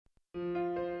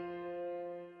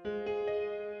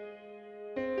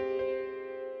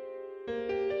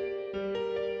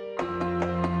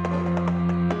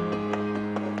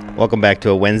Welcome back to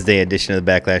a Wednesday edition of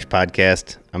the Backlash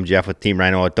Podcast. I'm Jeff with Team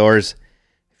Rhino Outdoors.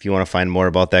 If you want to find more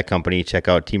about that company, check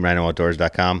out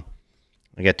teamrhinooutdoors.com.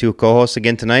 I got two co-hosts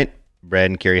again tonight, Brad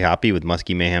and Carrie Hoppy with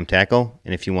Muskie Mayhem Tackle.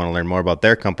 And if you want to learn more about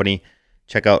their company,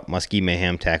 check out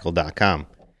muskiemayhemtackle.com.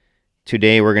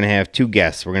 Today we're going to have two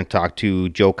guests. We're going to talk to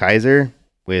Joe Kaiser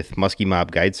with Muskie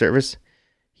Mob Guide Service.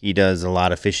 He does a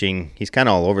lot of fishing. He's kind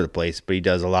of all over the place, but he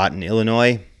does a lot in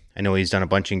Illinois. I know he's done a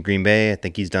bunch in Green Bay. I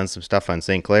think he's done some stuff on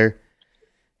St. Clair.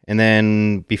 And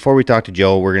then before we talk to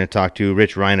Joe, we're going to talk to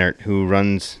Rich Reinhardt, who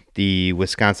runs the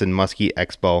Wisconsin Muskie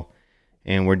Expo.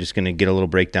 And we're just going to get a little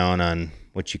breakdown on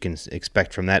what you can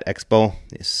expect from that expo,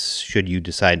 should you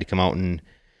decide to come out and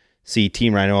see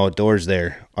Team Rhino Outdoors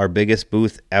there. Our biggest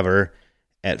booth ever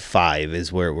at 5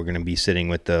 is where we're going to be sitting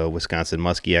with the Wisconsin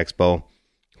Muskie Expo.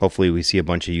 Hopefully we see a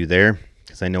bunch of you there,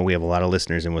 because I know we have a lot of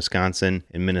listeners in Wisconsin,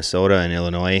 in Minnesota, and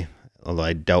Illinois, although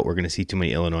I doubt we're going to see too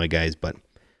many Illinois guys, but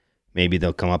maybe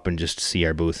they'll come up and just see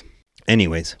our booth.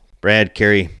 Anyways, Brad,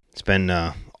 Carrie, it's been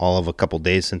all of a couple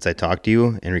days since I talked to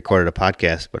you and recorded a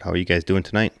podcast, but how are you guys doing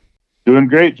tonight? Doing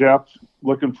great, Jeff.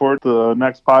 Looking forward to the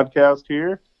next podcast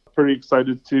here. Pretty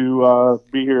excited to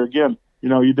be here again. You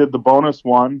know, you did the bonus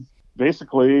one.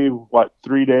 Basically,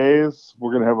 3 days?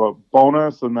 We're going to have a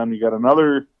bonus, and then you got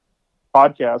another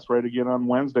podcast right again on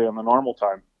Wednesday on the normal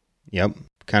time. Yep.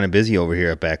 Kind of busy over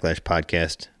here at Backlash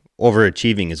Podcast.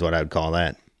 Overachieving is what I would call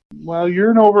that. Well,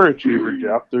 you're an overachiever,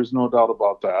 Jeff. There's no doubt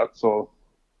about that. So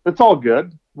it's all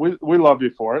good. We love you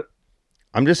for it.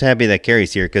 I'm just happy that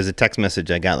Carrie's here, because the text message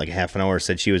I got like a half an hour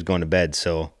said she was going to bed.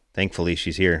 So thankfully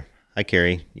she's here. Hi,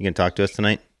 Carrie. You going to talk to us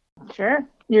tonight? Sure.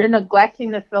 You're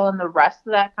neglecting to fill in the rest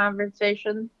of that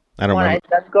conversation I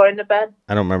said going to bed?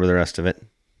 I don't remember the rest of it.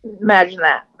 Imagine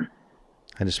that.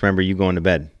 I just remember you going to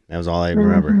bed. That was all I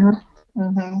remember.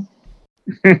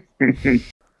 Mm-hmm.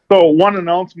 So one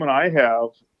announcement I have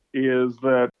is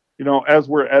that, you know, as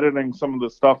we're editing some of the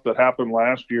stuff that happened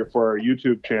last year for our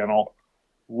YouTube channel,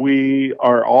 we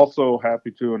are also happy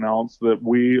to announce that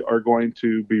we are going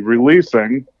to be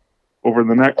releasing over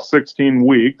the next 16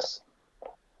 weeks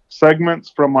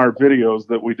segments from our videos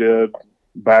that we did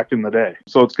back in the day.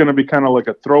 So it's going to be kind of like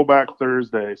a throwback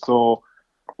Thursday. So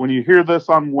when you hear this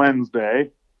on Wednesday,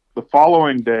 the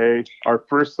following day, our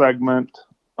first segment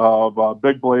of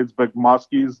Big Blades, Big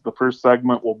Muskies, the first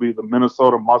segment will be the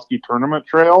Minnesota Muskie Tournament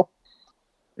Trail.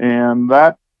 And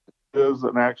that is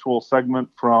an actual segment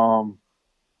from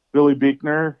Billy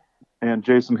Beekner and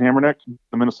Jason Hammernick,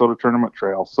 the Minnesota Tournament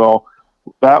Trail. So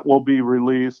that will be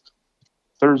released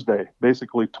Thursday,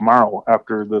 basically tomorrow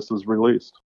after this is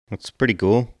released. That's pretty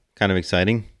cool. Kind of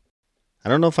exciting. I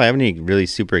don't know if I have any really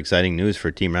super exciting news for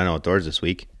Team Rhino Outdoors this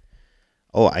week.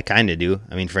 Oh, I kind of do.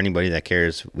 I mean, for anybody that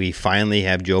cares, we finally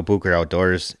have Joe Bucher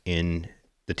Outdoors in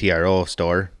the TRO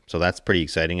store. So that's pretty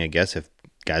exciting, I guess, if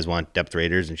guys want depth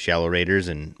raters and shallow raters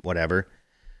and whatever.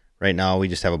 Right now, we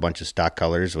just have a bunch of stock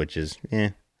colors, which is,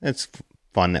 it's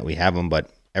fun that we have them, but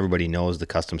everybody knows the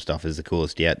custom stuff is the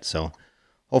coolest yet. So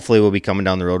hopefully we'll be coming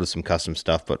down the road with some custom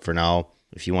stuff. But for now,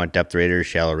 if you want depth raters,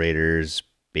 shallow raters,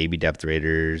 baby depth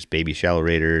raters, baby shallow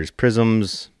raters,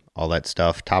 prisms, all that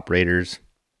stuff, top raters,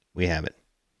 we have it.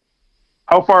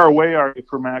 How far away are you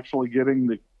from actually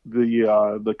getting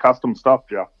the custom stuff,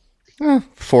 Jeff?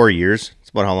 4 years. It's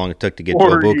about how long it took to get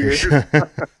Joe Bucher's.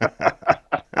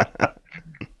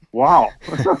 Wow.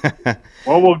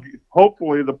 Well,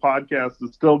 hopefully the podcast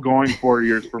is still going 4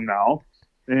 years from now,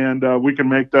 and we can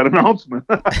make that announcement.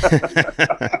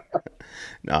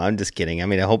 No, I'm just kidding. I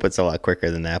mean, I hope it's a lot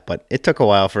quicker than that, but it took a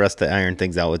while for us to iron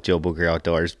things out with Joe Bucher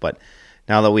Outdoors. But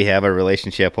now that we have a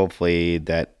relationship, hopefully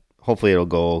it'll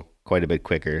go quite a bit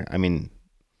quicker. I mean,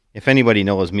 if anybody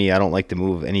knows me, I don't like to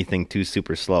move anything too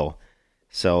super slow.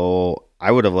 So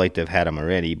I would have liked to have had them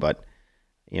already, but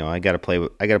I got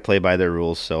to play by their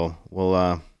rules. So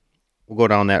we'll go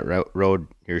down that road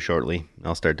here shortly.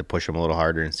 I'll start to push them a little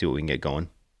harder and see what we can get going.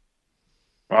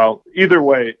 Well, either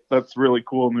way, that's really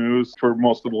cool news for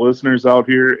most of the listeners out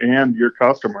here and your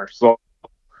customers. So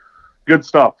good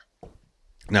stuff.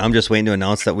 Now I'm just waiting to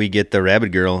announce that we get the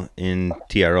Rabbit Girl in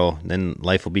TRO. Then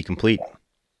life will be complete.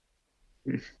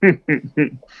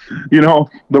 The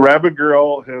Rabbit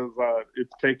Girl has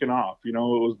it's taken off. It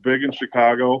was big in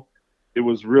Chicago. It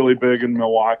was really big in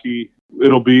Milwaukee.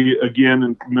 It'll be again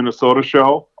in Minnesota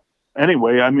show.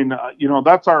 Anyway, I mean,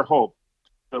 that's our hope,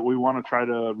 that we want to try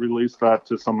to release that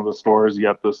to some of the stores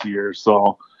yet this year.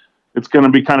 So it's going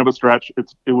to be kind of a stretch.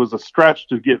 It was a stretch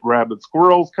to get Rabid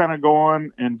Squirrels kind of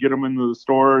going and get them into the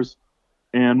stores.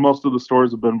 And most of the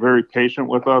stores have been very patient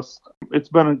with us. It's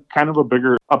been kind of a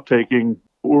bigger uptaking.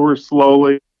 We're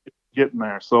slowly getting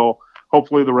there. So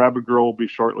hopefully the Rabbit Girl will be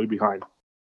shortly behind.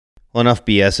 Well, enough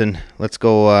BSing. Let's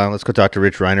go talk to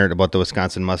Rich Reinert about the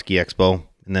Wisconsin Muskie Expo,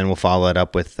 and then we'll follow it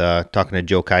up with talking to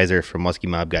Joe Kaiser from Muskie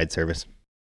Mob Guide Service.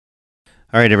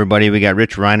 All right, everybody, we got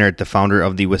Rich Reinert, the founder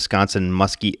of the Wisconsin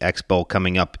Muskie Expo,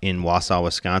 coming up in Wausau,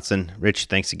 Wisconsin. Rich,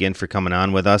 thanks again for coming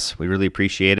on with us. We really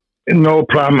appreciate it. No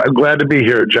problem. I'm glad to be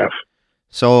here, Jeff.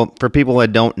 So for people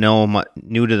that don't know,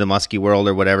 new to the muskie world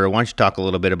or whatever, why don't you talk a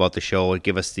little bit about the show?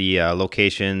 Give us the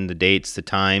location, the dates, the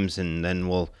times, and then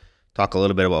we'll talk a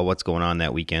little bit about what's going on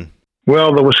that weekend.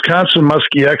 Well, the Wisconsin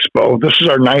Muskie Expo, this is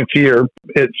our 9th year.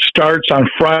 It starts on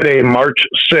Friday, March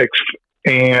 6th,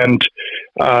 and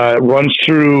runs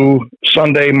through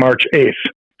Sunday, March 8th.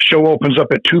 Show opens up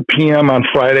at 2 p.m. on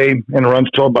Friday and runs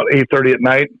till about 8:30 at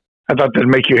night. I thought that'd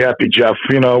make you happy, Jeff.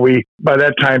 By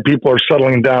that time, people are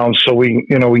settling down, so we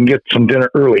can get some dinner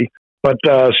early. But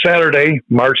Saturday,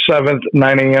 March 7th,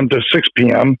 9 a.m. to 6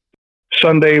 p.m.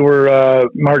 Sunday, we're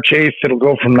March 8th. It'll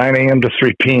go from 9 a.m. to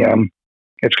 3 p.m.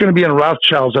 It's going to be in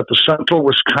Rothschild's at the Central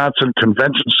Wisconsin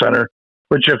Convention Center,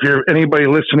 which if anybody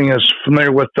listening is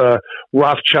familiar with the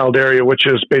Rothschild area, which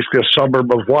is basically a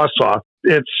suburb of Wausau,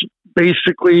 it's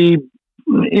basically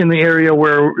in the area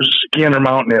where Gander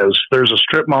Mountain is. There's a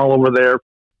strip mall over there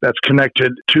that's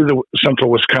connected to the Central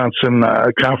Wisconsin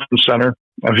Conference Center.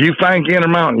 If you find Gander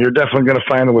Mountain, you're definitely going to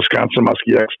find the Wisconsin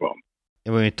Muskie Expo.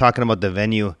 And when we're talking about the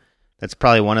venue, that's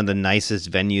probably one of the nicest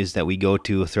venues that we go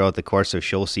to throughout the course of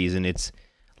show season. It's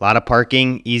a lot of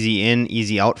parking, easy in,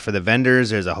 easy out for the vendors.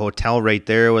 There's a hotel right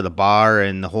there with a bar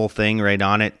and the whole thing right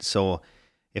on it. So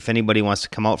if anybody wants to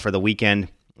come out for the weekend,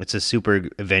 it's a super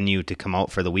venue to come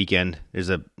out for the weekend.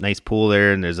 There's a nice pool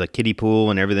there, and there's a kiddie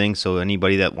pool and everything. So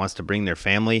anybody that wants to bring their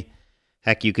family,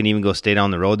 heck, you can even go stay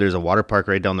down the road. There's a water park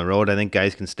right down the road. I think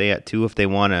guys can stay at too if they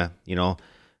want to.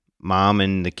 Mom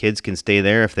and the kids can stay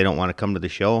there if they don't want to come to the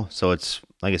show. So it's,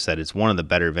 like I said, it's one of the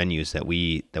better venues that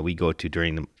we go to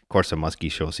during the course of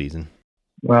muskie show season.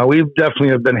 Well, we definitely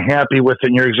have been happy with it,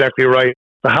 and you're exactly right.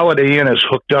 The Holiday Inn is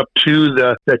hooked up to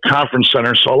the conference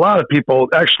center, so a lot of people,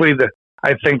 actually,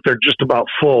 I think they're just about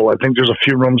full. I think there's a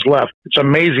few rooms left. It's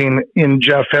amazing,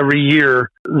 Jeff, every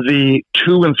year, the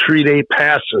 2 and 3 day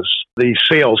passes, the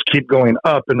sales keep going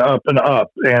up and up and up,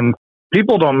 and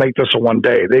people don't make this a one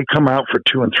day. They come out for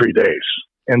 2 and 3 days.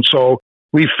 And so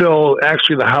we fill,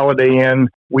 actually, the Holiday Inn,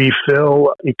 we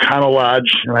fill Econo Lodge,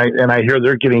 and I hear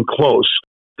they're getting close.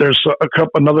 There's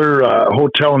another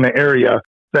hotel in the area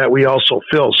that we also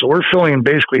fill. So we're filling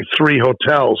basically 3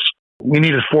 hotels. We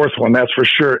need a 4th one, that's for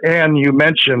sure. And you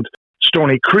mentioned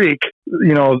Stony Creek,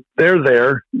 they're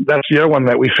there. That's the other one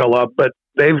that we fill up. But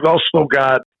they've also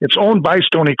got, it's owned by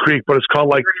Stony Creek, but it's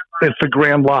called it's the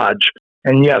Grand Lodge.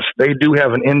 And yes, they do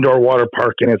have an indoor water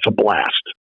park, and it's a blast.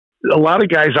 A lot of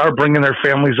guys are bringing their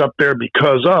families up there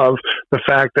because of the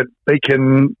fact that they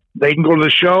can go to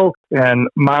the show, and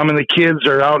mom and the kids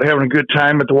are out having a good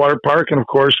time at the water park. And of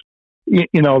course,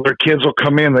 their kids will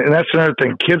come in, and that's another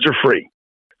thing. Kids are free.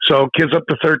 So kids up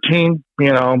to 13,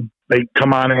 they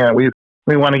come on in.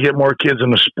 We want to get more kids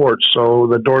into sports, so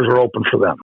the doors are open for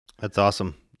them. That's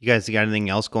awesome. You guys got anything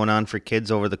else going on for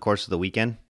kids over the course of the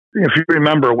weekend? If you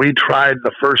remember, we tried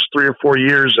the first 3 or 4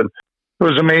 years, and it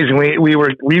was amazing.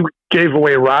 We gave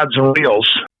away rods and reels,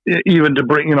 even to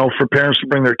bring, for parents to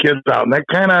bring their kids out. And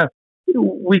that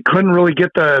we couldn't really get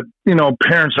the,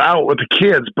 parents out with the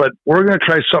kids, but we're going to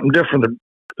try something different.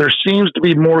 There seems to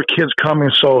be more kids coming.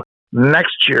 So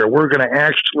next year, we're going to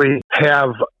actually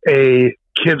have a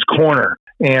kids corner,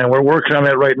 and we're working on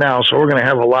that right now. So we're going to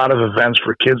have a lot of events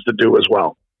for kids to do as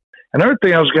well. Another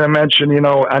thing I was going to mention,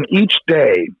 on each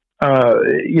day,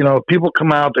 people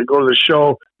come out, they go to the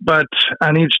show, but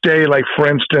on each day, like for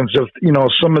instance, if,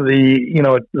 some of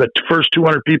the first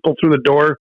 200 people through the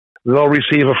door, they'll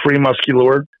receive a free muskie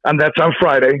lure. And that's on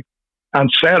Friday. On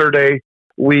Saturday,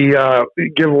 we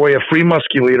give away a free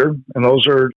muskie leader, and those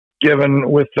are given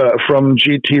from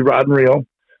GT Rod and Reel.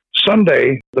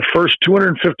 Sunday, the first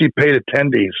 250 paid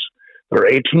attendees that are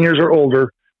 18 years or older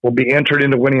will be entered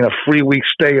into winning a free week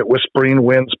stay at Whispering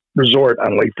Winds Resort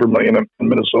on Lake Vermilion in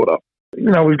Minnesota.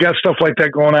 We've got stuff like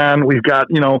that going on. We've got,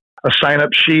 a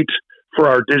sign-up sheet for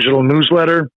our digital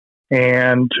newsletter,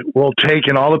 and we'll take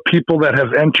in all the people that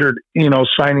have entered,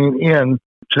 signing in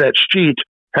to that sheet,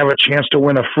 have a chance to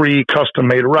win a free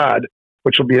custom-made rod,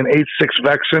 which will be an 8.6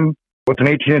 Vexen with an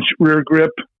 18-inch rear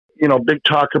grip. Big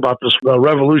talk about this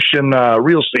Revolution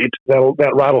reel seat.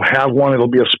 That rod will have one. It'll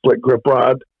be a split grip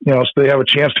rod. So they have a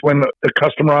chance to win the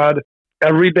custom rod.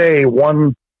 Every day,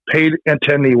 one paid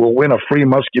attendee will win a free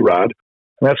muskie rod.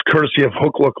 And that's courtesy of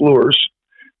Hook Look Lures.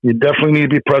 You definitely need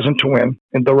to be present to win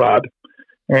in the rod.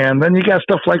 And then you got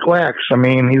stuff like Lax. I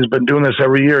mean, he's been doing this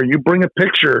every year. You bring a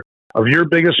picture of your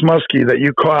biggest muskie that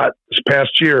you caught this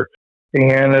past year.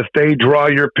 And if they draw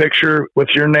your picture with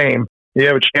your name, you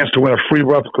have a chance to win a free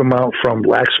replica mount from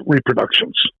Lax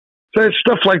Reproductions. So it's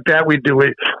stuff like that we do.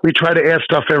 We try to add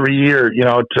stuff every year,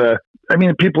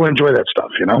 people enjoy that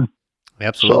stuff,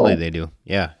 Absolutely, they do.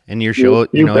 Yeah. And your show,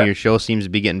 your show seems to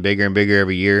be getting bigger and bigger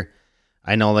every year.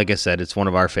 I know, like I said, it's one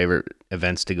of our favorite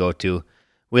events to go to.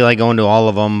 We like going to all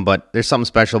of them, but there's something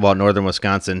special about Northern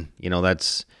Wisconsin.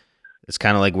 It's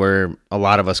kind of like where a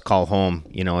lot of us call home.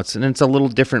 It's a little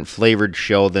different flavored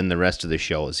show than the rest of the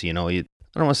shows. I don't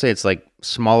want to say it's like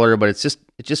smaller, but it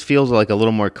just feels like a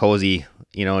little more cozy.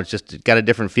 It's got a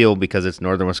different feel because it's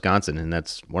Northern Wisconsin, and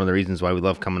that's one of the reasons why we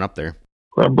love coming up there.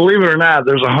 Well, believe it or not,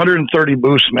 there's 130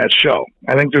 booths in that show.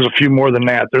 I think there's a few more than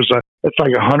that. It's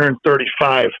like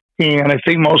 135. And I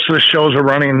think most of the shows are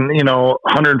running,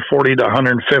 140 to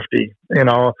 150.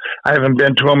 I haven't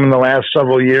been to them in the last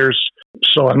several years,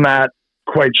 so I'm not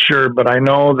quite sure. But I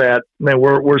know that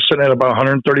we're sitting at about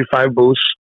 135 booths.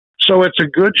 So it's a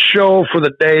good show for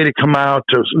the day to come out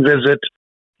to visit,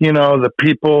 the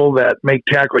people that make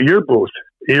tackle. Your booth,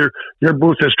 your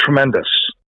booth is tremendous.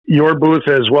 Your booth,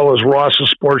 as well as Ross's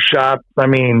Sports Shop. I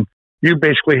mean, you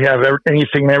basically have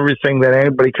anything and everything that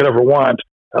anybody could ever want.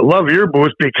 I love your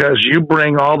booth because you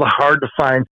bring all the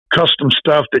hard-to-find custom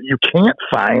stuff that you can't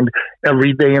find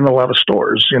every day in a lot of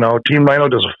stores. Team Rhino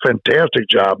does a fantastic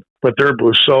job with their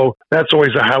booth. So that's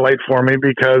always a highlight for me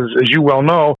because, as you well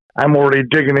know, I'm already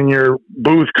digging in your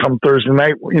booth come Thursday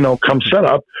night, come set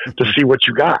up to see what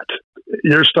you got.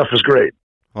 Your stuff is great.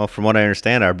 Well, from what I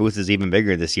understand, our booth is even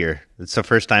bigger this year. It's the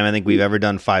first time I think we've ever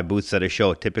done 5 booths at a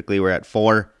show. Typically, we're at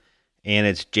 4, and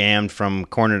it's jammed from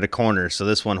corner to corner. So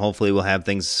this one, hopefully, we'll have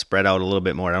things spread out a little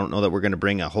bit more. I don't know that we're going to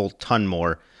bring a whole ton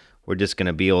more. We're just going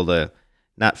to be able to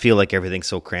not feel like everything's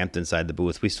so cramped inside the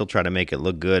booth. We still try to make it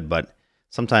look good, but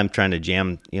sometimes trying to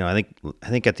jam, I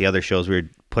think at the other shows we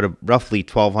put roughly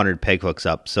 1,200 peg hooks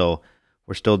up. So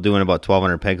we're still doing about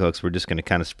 1,200 peg hooks. We're just going to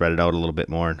kind of spread it out a little bit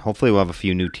more. And hopefully we'll have a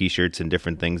few new T-shirts and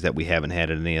different things that we haven't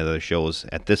had at any other shows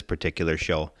at this particular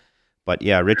show. But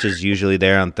yeah, Rich is usually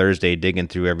there on Thursday digging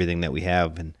through everything that we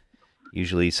have. And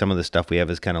usually some of the stuff we have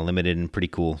is kind of limited and pretty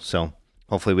cool. So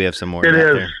hopefully we have some more. It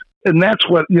is. There. And that's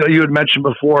what, you had mentioned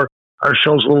before, our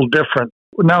show's a little different.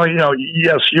 Now,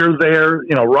 yes, you're there.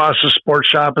 Ross's Sports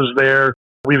Shop is there.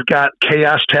 We've got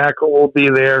Chaos Tackle will be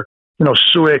there.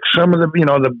 Suick, some of the,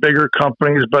 the bigger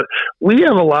companies, but we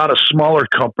have a lot of smaller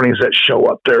companies that show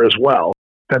up there as well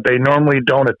that they normally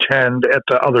don't attend at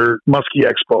the other muskie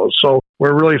expos. So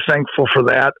we're really thankful for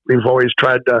that. We've always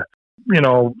tried to,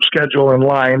 schedule in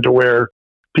line to where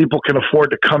people can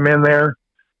afford to come in there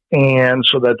and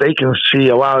so that they can see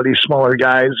a lot of these smaller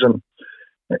guys. And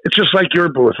it's just like your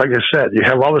booth. Like I said, you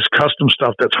have all this custom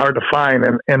stuff that's hard to find,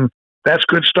 and that's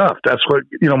good stuff. That's what,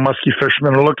 muskie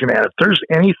fishermen are looking at. If there's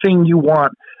anything you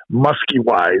want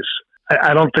muskie-wise,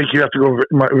 I don't think you have to go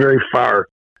very far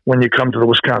when you come to the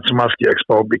Wisconsin Muskie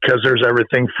Expo because there's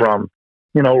everything from,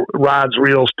 rods,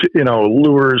 reels,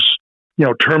 lures,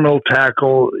 terminal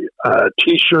tackle,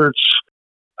 T-shirts,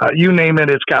 you name it,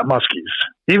 it's got muskies.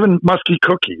 Even muskie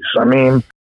cookies. I mean,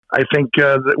 I think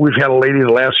that we've had a lady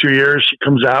the last few years, she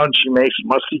comes out and she makes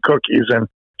muskie cookies, and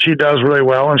she does really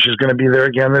well, and she's going to be there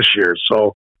again this year.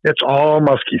 So it's all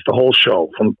muskies, the whole show,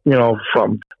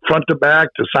 from front to back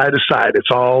to side. It's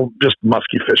all just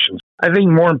muskie fishing. I think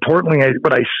more importantly,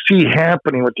 what I see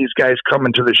happening with these guys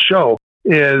coming to the show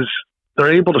is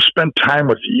they're able to spend time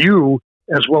with you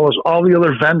as well as all the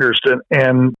other vendors.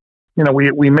 And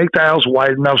we make the aisles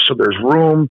wide enough so there's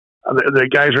room. The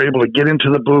guys are able to get into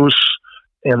the booths,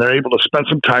 and they're able to spend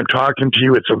some time talking to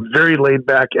you. It's a very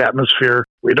laid-back atmosphere.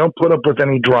 We don't put up with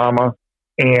any drama,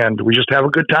 and we just have a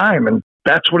good time. And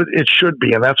that's what it should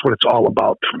be, and that's what it's all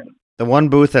about for me. The one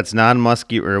booth that's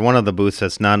non-muskie, or one of the booths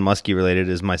that's non-muskie related,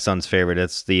 is my son's favorite.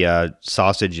 It's the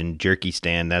sausage and jerky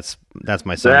stand. That's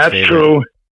my son's favorite. That's true.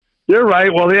 You're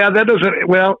right. Well, yeah,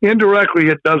 indirectly,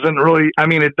 it doesn't really,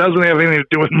 it doesn't have anything to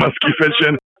do with muskie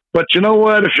fishing. But you know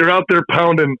what? If you're out there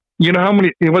pounding,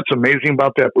 what's amazing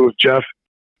about that booth, Jeff,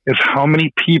 is how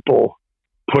many people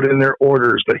put in their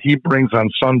orders that he brings on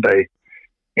Sunday.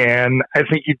 And I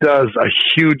think he does a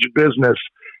huge business,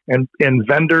 and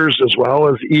vendors as well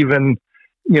as even,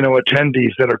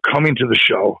 attendees that are coming to the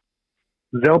show.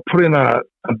 They'll put in a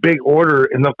big order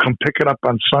and they'll come pick it up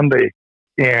on Sunday.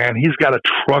 And he's got a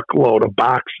truckload of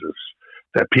boxes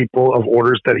of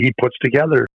orders that he puts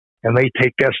together, and they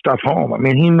take that stuff home.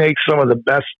 He makes some of the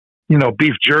best,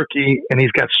 beef jerky, and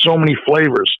he's got so many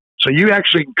flavors. So you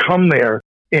actually come there,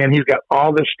 and he's got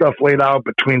all this stuff laid out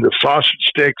between the sausage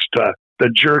sticks to the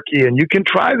jerky, and you can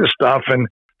try the stuff and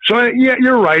So, yeah,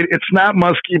 you're right. It's not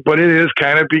musky, but it is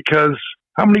kind of because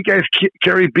how many guys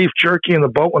carry beef jerky in the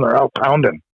boat when they're out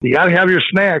pounding? You got to have your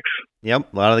snacks.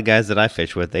 Yep, a lot of the guys that I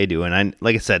fish with, they do. And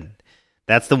like I said,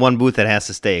 that's the one booth that has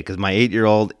to stay because my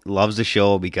 8-year-old loves the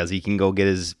show because he can go get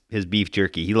his beef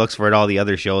jerky. He looks for it at all the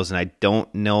other shows, and I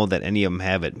don't know that any of them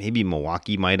have it. Maybe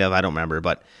Milwaukee might have. I don't remember.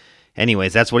 But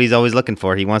anyways, that's what he's always looking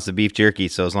for. He wants the beef jerky.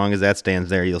 So as long as that stands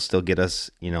there, you'll still get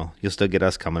us, you'll still get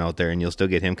us coming out there, and you'll still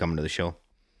get him coming to the show.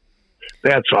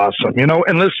 That's awesome.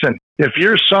 And listen, if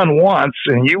your son wants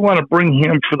and you want to bring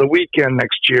him for the weekend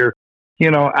next year,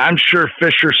 I'm sure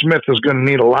Fisher Smith is going to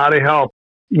need a lot of help,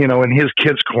 in his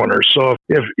kids' corner. So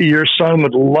if your son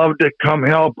would love to come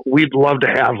help, we'd love to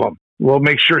have him. We'll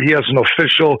make sure he has an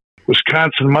official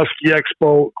Wisconsin Muskie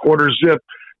Expo quarter zip,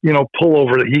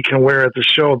 pullover that he can wear at the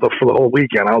show for the whole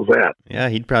weekend. How's that? Yeah,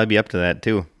 he'd probably be up to that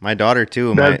too. My daughter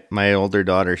too, my older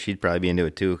daughter, she'd probably be into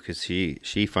it too because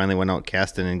she finally went out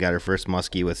casting and got her first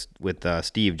muskie with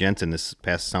Steve Jensen this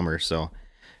past summer. So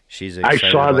she's excited.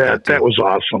 I saw that. That was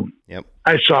awesome. Yep.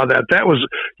 I saw that. That was,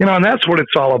 and that's what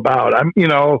it's all about.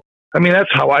 That's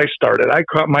how I started. I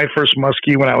caught my first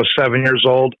muskie when I was 7 years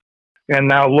old. And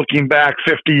now looking back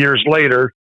 50 years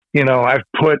later, I've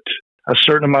put a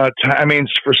certain amount of time.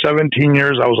 For 17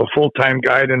 years, I was a full-time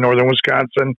guide in northern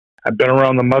Wisconsin. I've been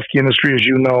around the muskie industry, as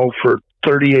you know, for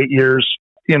 38 years.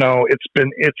 It's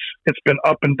been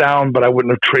up and down, but I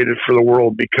wouldn't have traded for the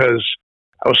world because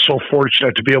I was so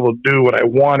fortunate to be able to do what I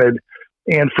wanted.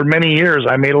 And for many years,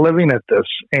 I made a living at this.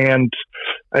 And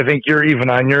I think you're even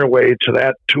on your way to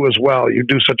that too as well. You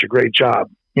do such a great job,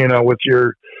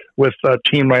 with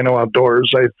Team Rhino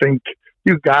Outdoors. I think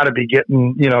you got to be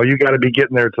getting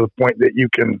there to the point that you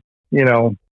can,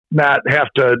 not have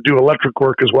to do electric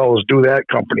work as well as do that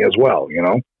company as well,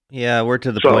 Yeah, we're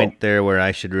to the point there where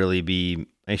I should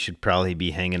probably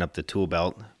be hanging up the tool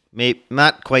belt. Maybe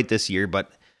not quite this year,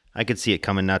 but I could see it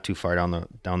coming not too far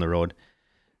down the road.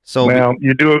 So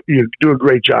you do a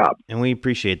great job, and we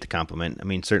appreciate the compliment.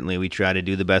 Certainly we try to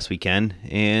do the best we can,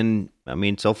 and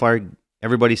so far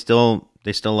everybody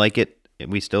they still like it.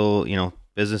 We still,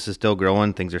 business is still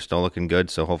growing, things are still looking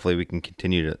good. So hopefully we can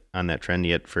continue on that trend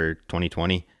yet for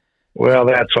 2020. Well,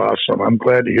 that's awesome. I'm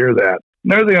glad to hear that.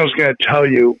 Another thing I was going to tell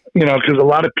you, because a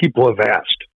lot of people have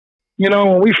asked.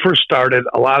 When we first started,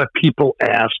 a lot of people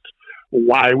asked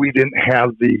why we didn't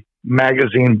have the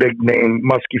magazine big name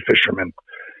muskie fisherman.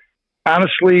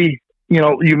 Honestly,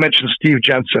 you mentioned Steve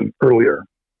Jensen earlier.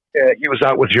 He was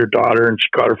out with your daughter and she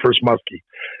caught her first muskie.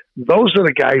 Those are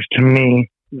the guys to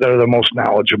me that are the most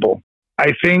knowledgeable.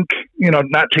 I think,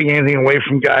 not taking anything away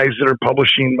from guys that are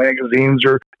publishing magazines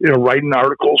or, writing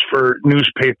articles for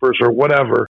newspapers or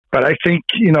whatever. But I think,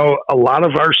 a lot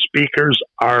of our speakers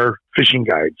are fishing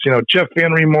guides. Jeff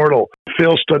Van Remortel,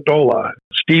 Phil Stadola,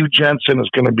 Steve Jensen is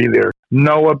going to be there,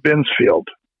 Noah Binsfield.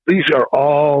 These are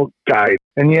all guides.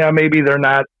 And yeah, maybe they're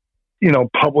not,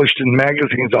 published in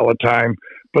magazines all the time,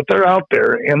 but they're out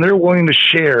there and they're willing to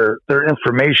share their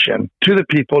information to the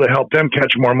people to help them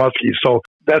catch more muskies. So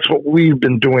that's what we've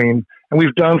been doing. And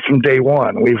we've done from day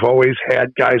one. We've always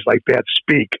had guys like that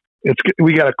speak.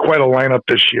 We got quite a lineup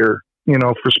this year,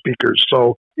 for speakers.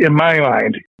 So in my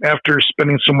mind, after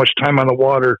spending so much time on the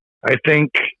water, I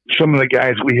think some of the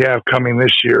guys we have coming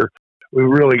this year, we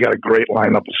really got a great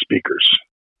lineup of speakers.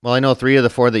 Well, I know 3 of the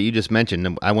 4 that you just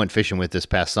mentioned, I went fishing with this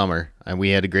past summer. And we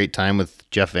had a great time with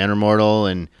Jeff Van Remortel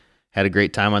and had a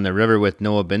great time on the river with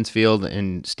Noah Binsfield.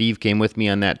 And Steve came with me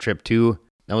on that trip too.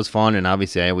 That was fun. And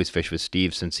obviously I always fish with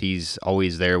Steve since he's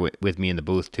always there with me in the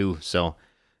booth too. So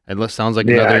it sounds like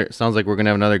we're going to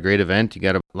have another great event. You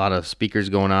got a lot of speakers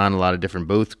going on, a lot of different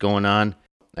booths going on.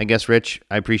 I guess, Rich,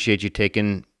 I appreciate you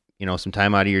taking, some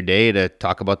time out of your day to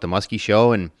talk about the Muskie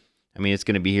Show. And it's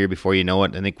going to be here before you know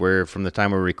it. I think from the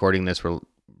time we're recording this, we're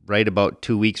right about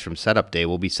 2 weeks from setup day.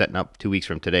 We'll be setting up 2 weeks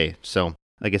from today. So,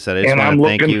 like I said, I just want to thank you.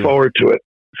 And I'm looking forward to it.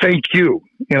 Thank you.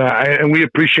 And we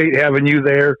appreciate having you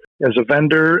there as a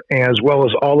vendor, as well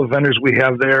as all the vendors we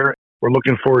have there. We're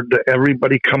looking forward to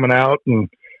everybody coming out and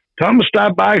tell them to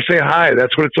stop by, say hi.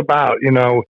 That's what it's about.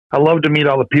 I love to meet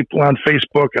all the people on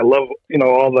Facebook. I love,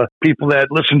 all the people that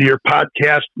listen to your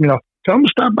podcast. Tell them to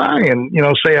stop by and,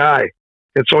 say hi.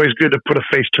 It's always good to put a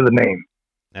face to the name.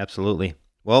 Absolutely.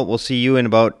 Well, we'll see you in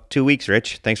about 2 weeks,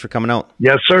 Rich. Thanks for coming out.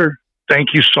 Yes, sir. Thank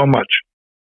you so much.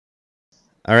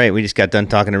 All right, we just got done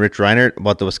talking to Rich Reinert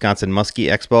about the Wisconsin Muskie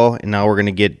Expo, and now we're going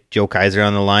to get Joe Kaiser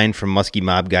on the line from Muskie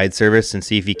Mob Guide Service and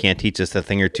see if he can't teach us a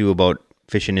thing or two about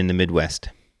fishing in the Midwest.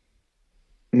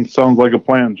 Sounds like a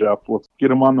plan, Jeff. Let's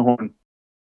get him on the horn.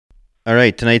 All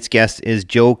right, tonight's guest is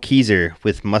Joe Kaiser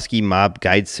with Muskie Mob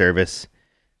Guide Service.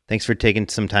 Thanks for taking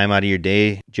some time out of your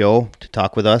day, Joe, to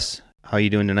talk with us. How are you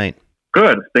doing tonight?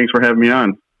 Good. Thanks for having me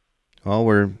on. Well,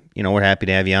 we're happy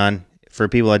to have you on. For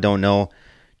people that don't know,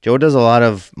 Joe does a lot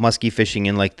of muskie fishing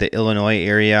in like the Illinois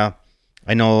area.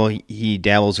 I know he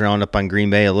dabbles around up on Green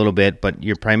Bay a little bit, but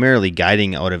you're primarily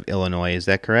guiding out of Illinois. Is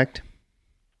that correct?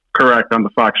 Correct. On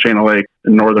the Fox Channel Lake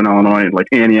in northern Illinois, like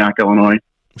Antioch, Illinois.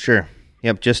 Sure.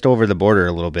 Yep, just over the border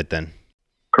a little bit then.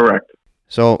 Correct.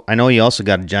 So I know you also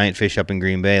got a giant fish up in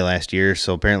Green Bay last year,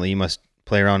 so apparently you must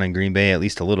play around in Green Bay at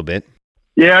least a little bit.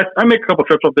 Yeah, I make a couple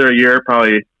trips up there a year,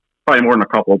 probably more than a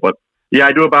couple, but yeah,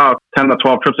 I do about 10 to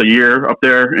 12 trips a year up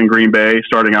there in Green Bay,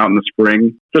 starting out in the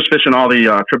spring. Just fishing all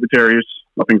the tributaries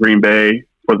up in Green Bay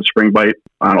for the spring bite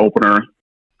on opener.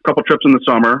 A couple trips in the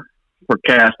summer for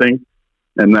casting,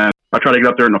 and then I try to get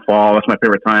up there in the fall. That's my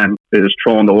favorite time, is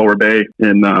trolling the lower bay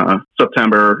in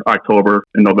September, October,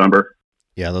 and November.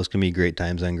 Yeah, those can be great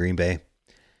times on Green Bay.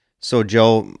 So,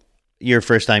 Joe, you're a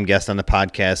first-time guest on the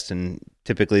podcast, and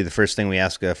typically the first thing we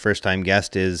ask a first-time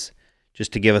guest is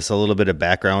just to give us a little bit of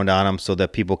background on them so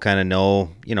that people kind of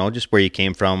know, just where you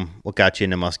came from, what got you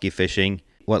into muskie fishing,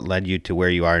 what led you to where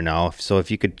you are now. So if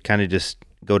you could kind of just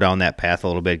go down that path a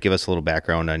little bit, give us a little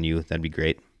background on you, that'd be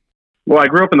great. Well, I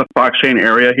grew up in the Fox Chain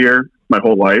area here my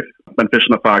whole life. I've been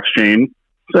fishing the Fox Chain,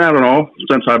 I don't know,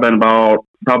 since I've been about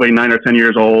probably 9 or 10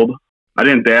 years old. I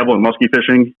didn't dabble in muskie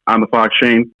fishing on the Fox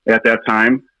Chain at that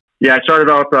time. Yeah, I started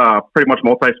out pretty much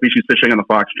multi-species fishing on the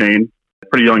Fox Chain.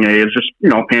 Pretty young age, just,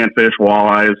 panfish,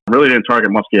 walleyes. Really didn't target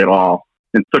muskie at all.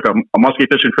 And took a muskie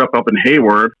fishing trip up in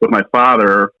Hayward with my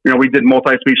father. We did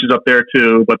multi-species up there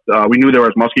too, but we knew there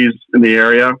was muskies in the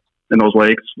area, in those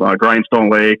lakes, Grindstone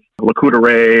Lake, Lakuta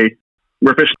Ray. We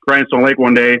were fishing Grindstone Lake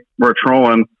one day. We were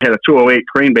trolling, had a 208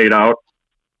 crankbait out,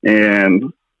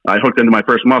 and I hooked into my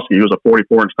first muskie. It was a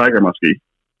 44-inch tiger muskie.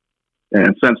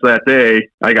 And since that day,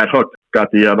 I got hooked, got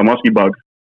the muskie bug.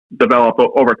 Developed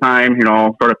over time,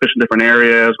 started fishing different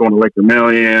areas, going to Lake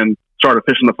Vermilion, started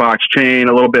fishing the Fox Chain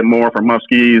a little bit more for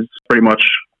muskies, pretty much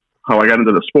how I got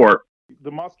into the sport.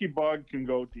 The muskie bug can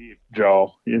go deep,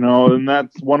 Joe, and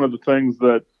that's one of the things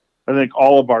that I think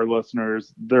all of our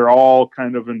listeners, they're all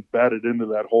kind of embedded into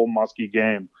that whole muskie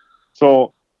game.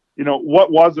 So,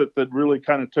 what was it that really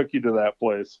kind of took you to that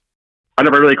place? I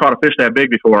never really caught a fish that big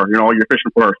before. You're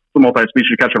fishing for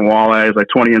multi-species, catching walleyes, like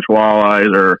 20-inch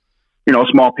walleyes or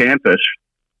small panfish.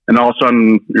 And all of a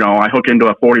sudden, I hook into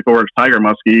a 44-inch tiger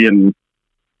muskie, and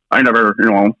I never,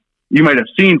 you might have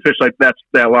seen fish like that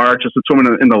large just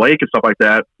swimming in the lake and stuff like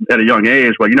that at a young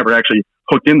age, but you never actually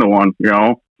hooked into one,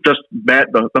 Just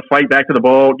the fight back to the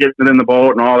boat, getting in the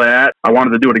boat and all that. I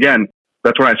wanted to do it again.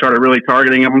 That's when I started really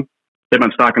targeting them. They've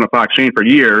been stocking the Fox Chain for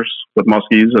years with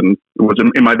muskies, and it was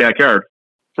in my backyard.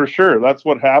 For sure. That's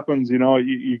what happens.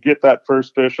 You get that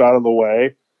first fish out of the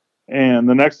way, and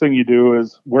the next thing you do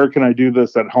is, where can I do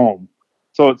this at home?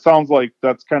 So it sounds like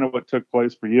that's kind of what took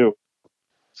place for you.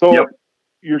 So yep.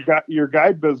 Your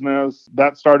guide business,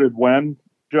 that started when,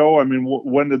 Joe? I mean,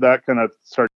 when did that kind of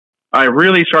start? I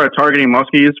really started targeting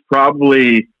muskies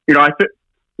probably, when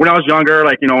I was younger,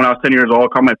 like, when I was 10 years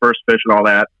old, caught my first fish and all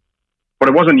that. But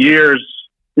it wasn't years,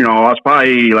 I was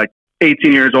probably like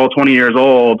 18 years old, 20 years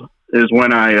old is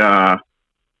when I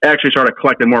actually started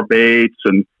collecting more baits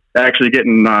and actually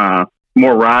getting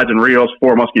more rods and reels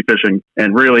for muskie fishing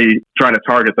and really trying to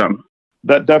target them.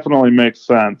 That definitely makes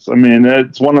sense. I mean,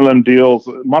 it's one of them deals.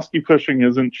 Muskie fishing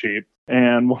isn't cheap.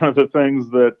 And one of the things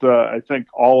that I think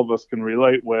all of us can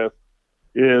relate with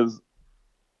is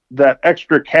that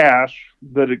extra cash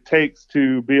that it takes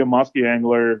to be a muskie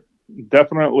angler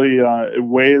definitely it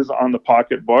weighs on the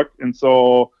pocketbook. And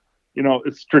so,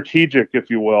 it's strategic, if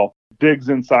you will, digs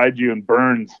inside you and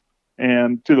burns.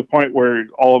 And to the point where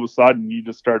all of a sudden you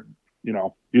just start,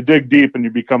 you dig deep and you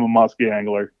become a muskie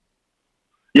angler.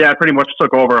 Yeah, it pretty much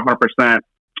took over 100%.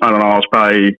 I don't know, it's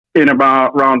probably in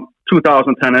around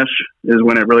 2010-ish is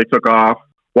when it really took off.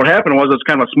 What happened was, it's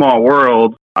kind of a small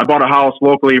world. I bought a house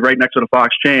locally right next to the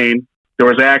Fox Chain. There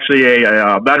was actually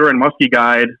a veteran muskie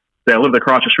guide that lived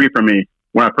across the street from me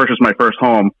when I purchased my first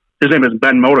home. His name is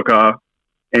Ben Modica.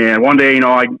 And one day,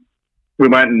 we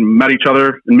went and met each other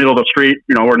in the middle of the street.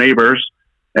 We're neighbors.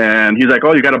 And he's like,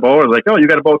 "Oh, you got a boat?" I was like, "Oh, you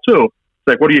got a boat too." He's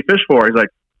like, "What do you fish for?" He's like,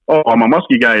 "Oh, I'm a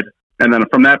muskie guide." And then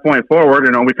from that point forward,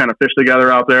 we kind of fished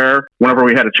together out there whenever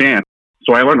we had a chance.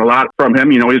 So I learned a lot from him.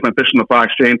 He's been fishing the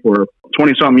Fox Chain for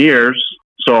 20-some years.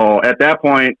 So at that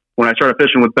point, when I started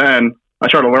fishing with Ben, I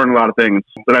started learning a lot of things.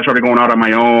 Then I started going out on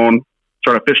my own,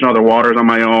 started fishing other waters on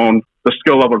my own. The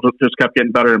skill level just kept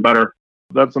getting better and better.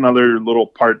 That's another little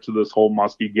part to this whole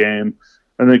muskie game.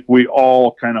 I think we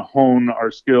all kind of hone our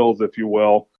skills, if you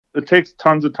will, it takes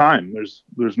tons of time.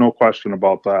 There's no question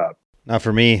about that. Not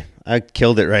for me. I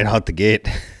killed it right out the gate.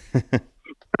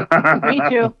 Me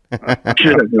too.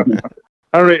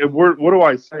 I don't know. What do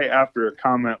I say after a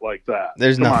comment like that?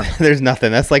 There's Come nothing. on. There's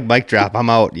nothing. That's like mic drop. I'm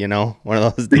out. One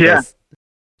of those deals. Yeah.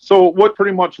 So what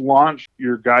pretty much launched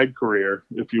your guide career,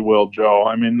 if you will, Joe?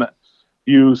 I mean,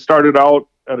 you started out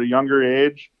at a younger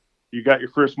age. You got your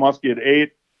first muskie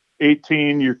at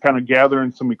 18. You're kind of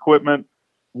gathering some equipment.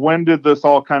 When did this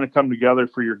all kind of come together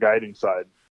for your guiding side?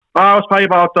 It was probably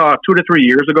about 2 to 3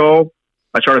 years ago.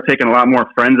 I started taking a lot more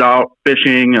friends out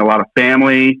fishing, a lot of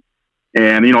family,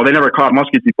 and they never caught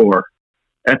muskies before.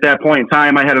 At that point in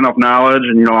time, I had enough knowledge,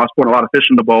 and I was putting a lot of fish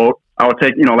in the boat. I would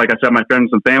take, like I said, my friends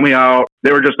and family out.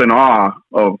 They were just in awe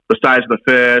of the size of the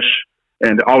fish,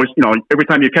 and always, every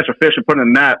time you catch a fish and put it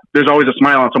in the net, there's always a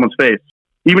smile on someone's face.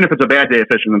 Even if it's a bad day of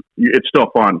fishing, it's still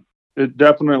fun. It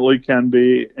definitely can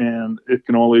be, and it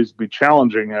can always be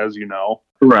challenging, as you know.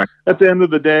 Correct. At the end of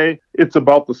the day, it's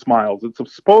about the smiles.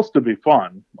 It's supposed to be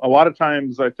fun. A lot of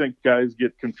times I think guys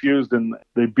get confused and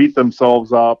they beat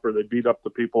themselves up or they beat up the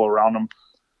people around them.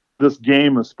 This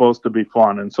game is supposed to be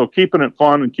fun. And so keeping it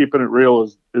fun and keeping it real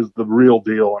is the real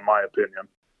deal, in my opinion.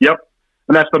 Yep.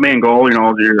 And that's the main goal.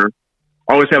 You're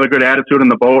always have a good attitude in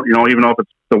the boat, even though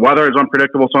the weather is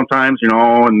unpredictable sometimes,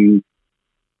 and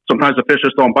sometimes the fish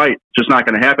just don't bite. It's just not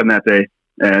going to happen that day.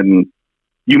 And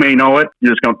you may know it. You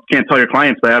just can't tell your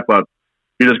clients that, but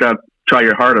you just got to try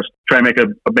your hardest. Try and make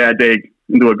a bad day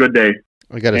into a good day.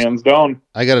 Hands down.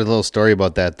 I got a little story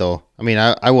about that, though. I mean,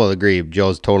 I will agree.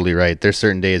 Joe's totally right. There's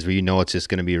certain days where it's just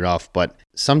going to be rough, but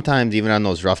sometimes even on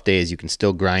those rough days, you can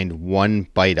still grind one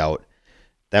bite out.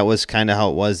 That was kind of how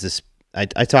it was. I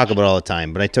talk about it all the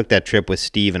time, but I took that trip with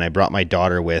Steve, and I brought my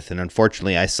daughter with, and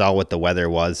unfortunately, I saw what the weather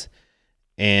was.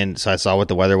 And so I saw what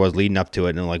the weather was leading up to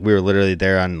it. And we were literally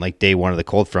there on day one of the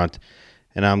cold front.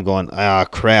 And I'm going,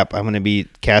 crap, I'm going to be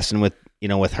casting with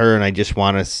her. And I just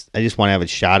want to have a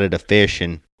shot at a fish.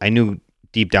 And I knew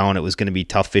deep down it was going to be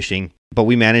tough fishing, but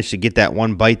we managed to get that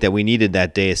one bite that we needed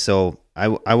that day. So I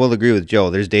will agree with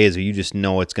Joe. There's days where you just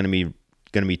know it's going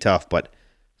to be tough, but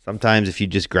sometimes if you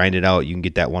just grind it out, you can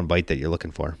get that one bite that you're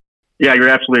looking for. Yeah, you're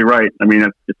absolutely right. I mean,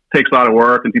 it takes a lot of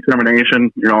work and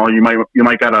determination. You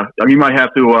might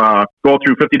have to go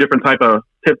through 50 different types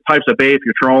of bait if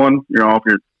you're trolling. If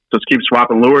you're just keep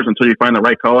swapping lures until you find the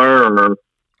right color or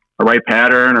a right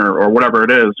pattern or whatever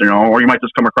it is. Or you might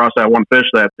just come across that one fish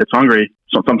that it's hungry.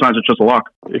 So sometimes it's just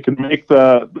luck. It can make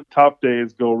the tough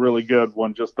days go really good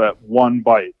when just that one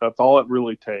bite. That's all it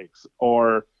really takes.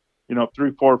 Or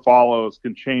 3-4 follows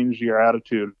can change your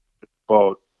attitude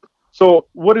boat. So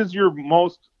what is your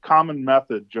most common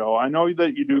method, Joe? I know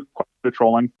that you do quite a bit of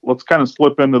trolling. Let's kind of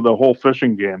slip into the whole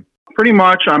fishing game. Pretty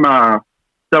much I'm a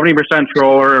 70%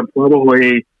 troller and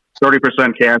probably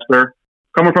 30% caster.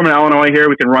 Coming from Illinois here,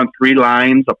 we can run 3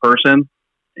 lines a person.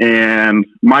 And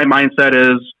my mindset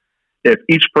is if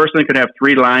each person could have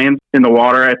 3 lines in the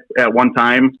water at one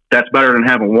time, that's better than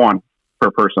having 1 per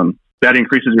person. That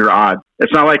increases your odds.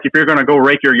 It's not like if you're going to go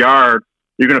rake your yard,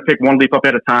 you're going to pick one leaf up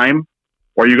at a time.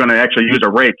 Or you're going to actually use a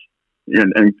rake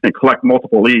and collect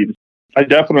multiple leaves. I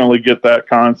definitely get that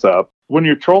concept. When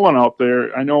you're trolling out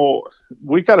there, I know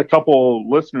we got a couple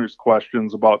listeners'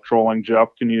 questions about trolling, Jeff.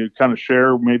 Can you kind of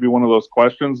share maybe one of those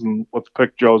questions and let's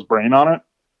pick Joe's brain on it?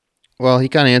 Well, he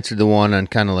kind of answered the one on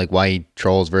kind of why he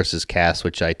trolls versus casts,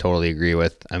 which I totally agree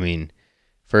with. I mean,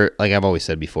 for like I've always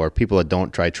said before, people that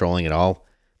don't try trolling at all,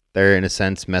 they're in a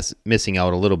sense missing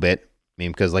out a little bit. I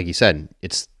mean, because like you said,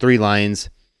 it's 3 lines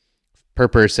per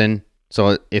person.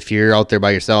 So if you're out there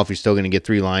by yourself, you're still going to get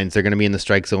 3 lines. They're going to be in the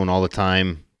strike zone all the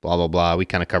time, blah, blah, blah. We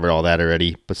kind of covered all that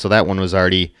already. But so that one was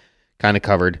already kind of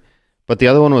covered. But the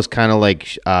other one was kind of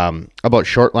about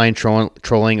short line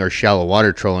trolling or shallow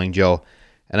water trolling, Joe.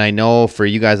 And I know for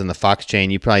you guys on the Fox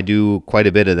chain, you probably do quite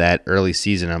a bit of that early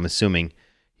season, I'm assuming.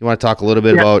 You want to talk a little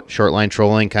bit about short line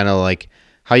trolling, kind of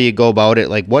how you go about it?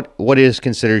 What is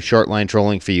considered short line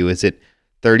trolling for you? Is it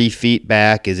 30 feet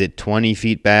back? Is it 20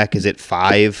 feet back? Is it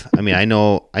 5? I mean, I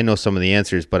know some of the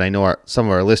answers, but I know some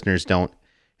of our listeners don't.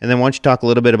 And then why don't you talk a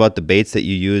little bit about the baits that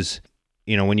you use,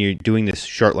 when you're doing this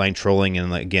short line trolling?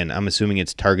 And again, I'm assuming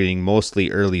it's targeting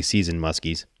mostly early season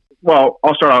muskies. Well,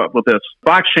 I'll start out with this.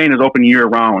 Fox chain is open year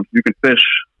round. You can fish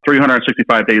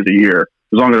 365 days a year,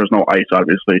 as long as there's no ice,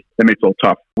 obviously. That makes it a little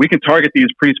tough. We can target these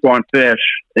pre-spawn fish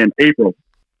in April.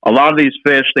 A lot of these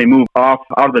fish, they move off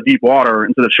out of the deep water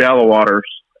into the shallow waters,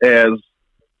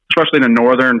 especially in the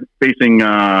northern facing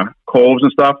coves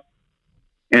and stuff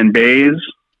and bays.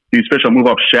 These fish will move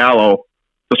up shallow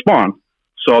to spawn.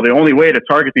 So the only way to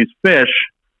target these fish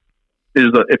is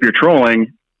if you're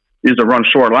trolling is to run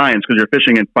short lines because you're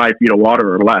fishing in 5 feet of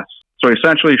water or less. So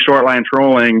essentially short line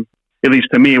trolling, at least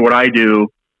to me, what I do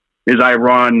is I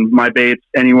run my baits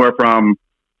anywhere from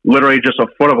literally just a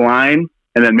foot of line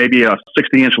and then maybe a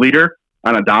 60-inch leader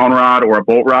on a down rod or a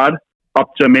boat rod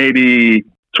up to maybe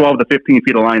 12 to 15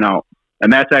 feet of line out.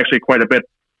 And that's actually quite a bit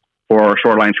for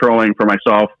short line trolling for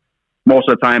myself. Most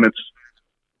of the time it's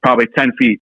probably 10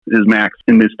 feet is max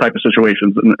in these type of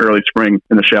situations in the early spring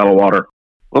in the shallow water.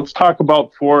 Let's talk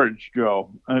about forage,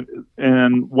 Joe.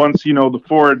 And once you know the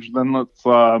forage, then let's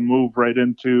move right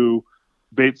into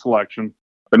bait selection.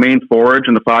 The main forage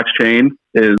in the fox chain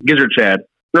is gizzard shad.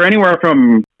 They're anywhere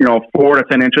from 4 to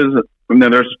 10 inches. And then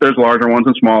there's larger ones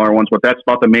and smaller ones, but that's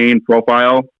about the main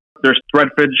profile. There's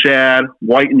threadfin shad,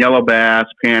 white and yellow bass,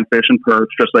 panfish, and perch,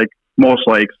 just like most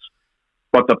lakes.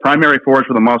 But the primary forage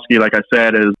for the muskie, like I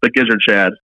said, is the gizzard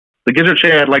shad. The gizzard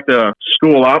shad like to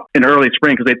school up in early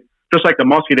spring because they, just like the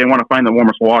muskie, they want to find the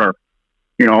warmest water.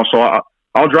 So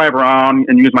I'll drive around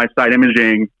and use my side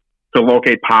imaging to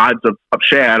locate pods of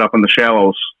shad up in the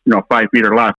shallows, 5 feet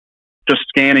or less. Just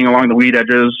scanning along the weed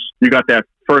edges. You got that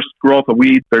first growth of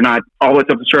weeds. They're not all the way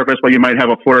to the surface, but you might have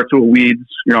a foot or two of weeds,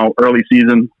 early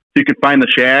season. If you can find the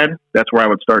shad, that's where I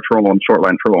would start trolling, short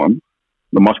line trolling.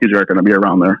 The muskies are going to be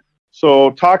around there.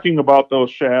 So talking about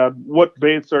those shad, what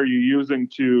baits are you using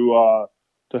to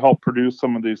help produce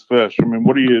some of these fish? I mean,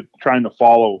 what are you trying to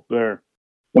follow there?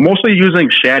 We're mostly using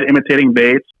shad imitating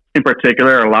baits. In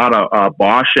particular, a lot of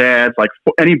boss shads. Like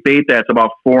any bait that's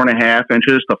about 4.5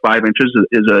 inches to 5 inches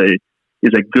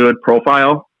is a good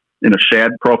profile in a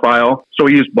shad profile. So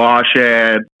we use boss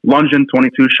shad, Lungin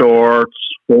 22 shorts,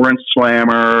 4-inch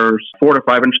slammers, 4 to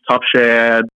 5 inch tough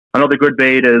shad. Another good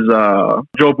bait is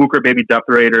Joe Bucher baby depth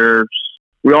raiders.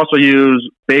 We also use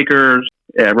Baker's,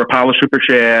 Rapala super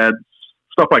shads,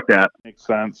 stuff like that. Makes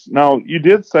sense. Now, you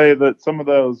did say that some of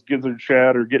those gizzard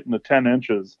shad are getting to 10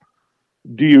 inches.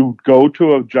 Do you go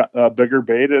to a bigger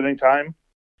bait at any time?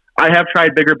 I have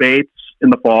tried bigger baits in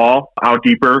the fall, out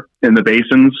deeper in the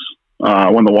basins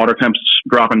when the water temp's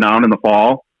dropping down in the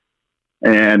fall.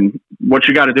 And what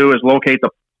you got to do is locate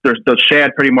the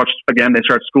shad pretty much, again, they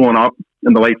start schooling up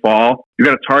in the late fall. You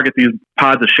got to target these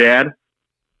pods of shad,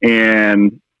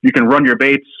 and you can run your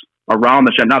baits around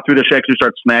the shad, not through the shad because you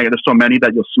start snagging. There's so many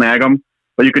that you'll snag them.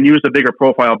 But you can use the bigger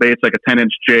profile baits like a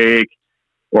 10-inch jake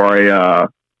or a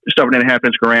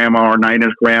 7.5-inch grandma or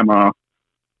 9-inch grandma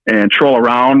and troll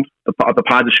around the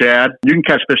pods of shad. You can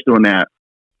catch fish doing that.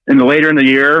 And later in the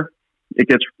year, it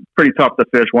gets pretty tough to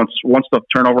fish. Once the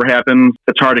turnover happens,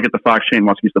 it's hard to get the fox chain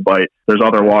muskies to bite. There's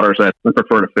other waters that we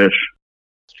prefer to fish.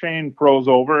 Chain froze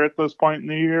over at this point in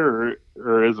the year,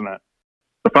 or isn't it?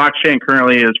 The fox chain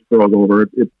currently is froze over.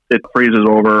 It freezes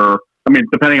over. I mean,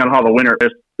 depending on how the winter is,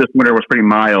 this winter was pretty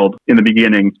mild in the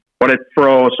beginning, but it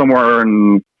froze somewhere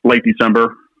in late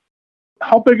December.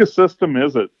 How big a system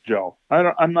is it, Joe?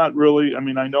 I'm not really, I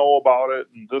mean, I know about it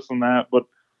and this and that, but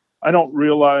I don't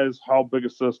realize how big a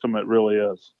system it really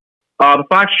is. The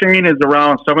fox chain is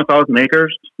around 7,000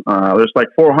 acres. There's like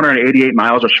 488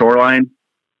 miles of shoreline.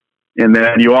 And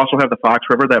then you also have the Fox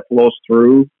River that flows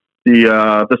through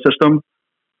the system.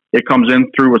 It comes in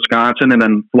through Wisconsin and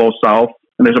then flows south.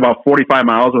 And there's about 45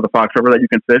 miles of the Fox River that you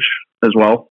can fish as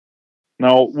well.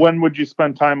 Now, when would you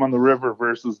spend time on the river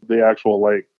versus the actual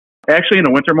lake? Actually, in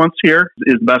the winter months here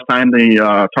is the best time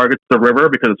to target the river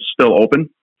because it's still open.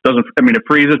 It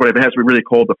freezes, but it has to be really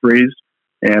cold to freeze.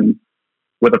 And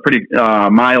with a pretty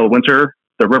mild winter,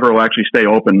 the river will actually stay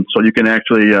open. So you can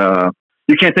actually,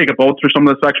 you can't take a boat through some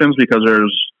of the sections because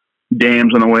there's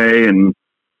dams in the way and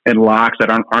locks that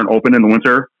aren't open in the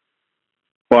winter.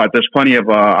 But there's plenty of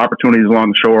opportunities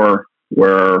along the shore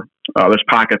where there's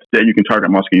pockets that you can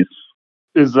target muskies.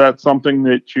 Is that something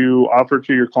that you offer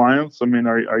to your clients? I mean,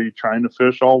 are you trying to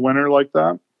fish all winter like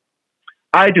that?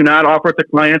 I do not offer it to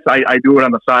clients. I do it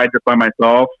on the side just by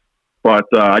myself, but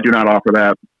I do not offer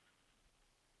that.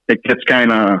 It gets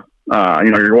kind of,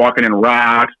 you're walking in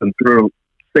rocks and through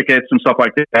thickets and stuff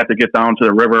like that to get down to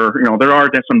the river. There are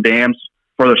some dams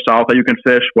further south that you can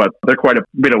fish, but they're quite a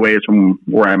bit of ways from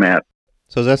where I'm at.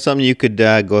 So is that something you could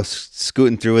go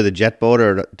scooting through with a jet boat,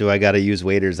 or do I got to use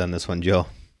waders on this one, Joe?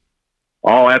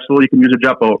 Oh, absolutely. You can use a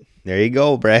jet boat. There you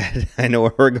go, Brad. I know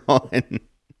where we're going.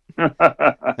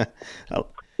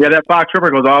 Yeah, that Fox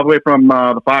River goes all the way from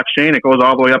the Fox Chain. It goes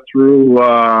all the way up through,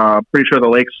 pretty sure the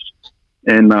lakes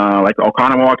in like the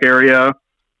Oconomowoc area,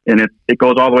 and it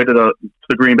goes all the way to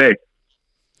the Green Bay.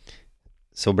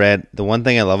 So, Brad, the one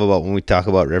thing I love about when we talk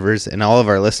about rivers, and all of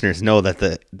our listeners know that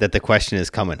the question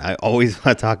is coming. I always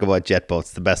want to talk about jet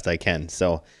boats the best I can.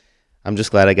 So I'm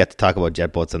just glad I got to talk about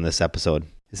jet boats on this episode.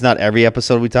 It's not every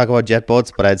episode we talk about jet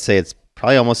boats, but I'd say it's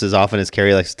Probably almost as often as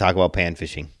Kerry likes to talk about pan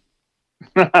fishing.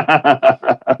 Well,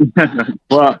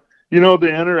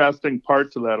 the interesting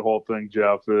part to that whole thing,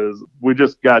 Jeff, is we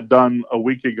just got done a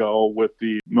week ago with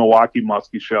the Milwaukee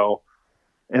Muskie Show,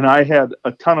 and I had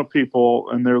a ton of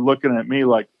people, and they're looking at me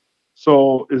like,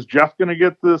 so is Jeff going to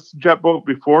get this jet boat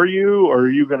before you, or are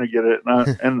you going to get it?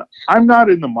 And I'm not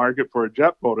in the market for a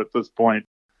jet boat at this point.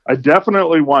 I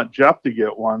definitely want Jeff to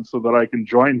get one so that I can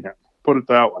join him. Put it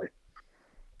that way.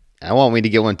 I want me to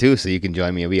get one too, so you can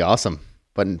join me. It'll be awesome.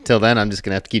 But until then, I'm just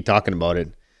going to have to keep talking about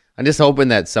it. I'm just hoping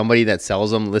that somebody that sells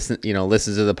them listens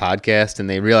to the podcast and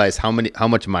they realize how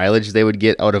much mileage they would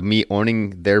get out of me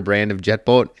owning their brand of jet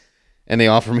boat, and they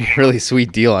offer me a really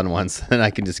sweet deal on one, so then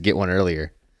I can just get one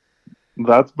earlier.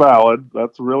 That's valid.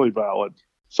 That's really valid.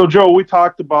 So, Joe, we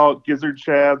talked about gizzard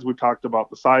shads. We talked about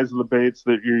the size of the baits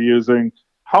that you're using.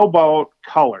 How about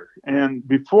color? And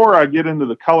before I get into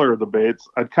the color of the baits,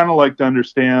 I'd kind of like to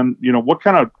understand, what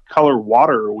kind of color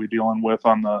water are we dealing with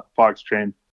on the Fox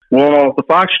chain? Well, the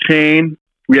Fox chain,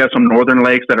 we have some northern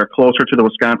lakes that are closer to the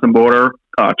Wisconsin border.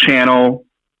 Channel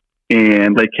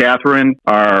and Lake Catherine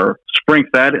are spring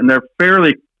fed, and they're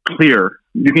fairly clear.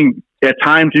 At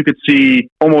times you could see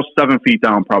almost 7 feet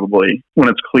down probably when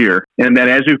it's clear. And then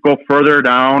as you go further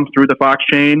down through the Fox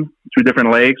chain, through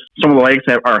different lakes, some of the lakes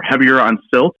are heavier on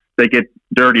silt. They get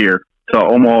dirtier to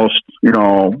almost,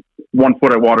 1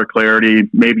 foot of water clarity,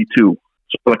 maybe 2.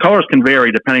 So the colors can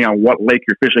vary depending on what lake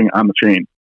you're fishing on the chain.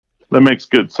 That makes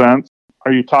good sense.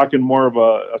 Are you talking more of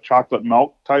a chocolate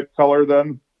milk type color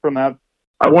then from that?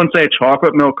 I wouldn't say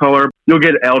chocolate milk color. You'll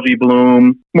get algae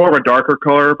bloom, more of a darker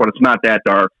color, but it's not that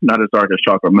dark, not as dark as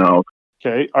chocolate milk.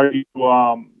 Okay. Are you?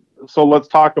 So let's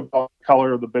talk about the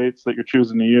color of the baits that you're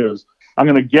choosing to use. I'm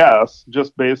going to guess,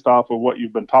 just based off of what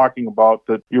you've been talking about,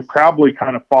 that you're probably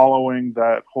kind of following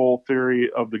that whole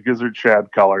theory of the gizzard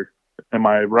shad color. Am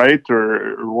I right,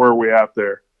 or where are we at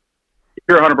there?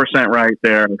 You're 100% right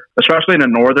there, especially in the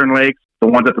northern lakes, the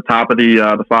ones at the top of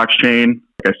the Fox chain.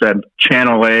 Like I said,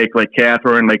 Channel Lake, Lake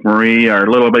Catherine, Lake Marie are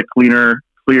a little bit clear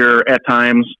at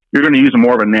times. You're going to use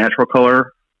more of a natural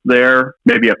color there,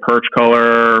 maybe a perch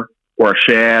color or a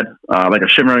shad, like a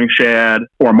shimmering shad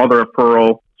or mother of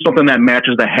pearl, something that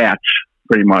matches the hatch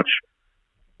pretty much.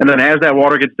 And then as that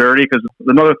water gets dirty, because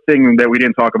another thing that we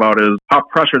didn't talk about is how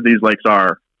pressured these lakes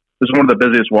are. This is one of the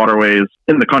busiest waterways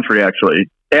in the country, actually.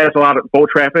 As a lot of boat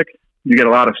traffic, you get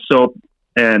a lot of silt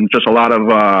and just a lot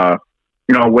of,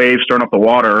 waves stirring up the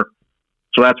water.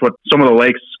 So that's what some of the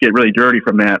lakes get really dirty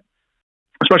from that.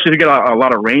 Especially if you get a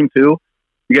lot of rain too.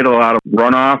 You get a lot of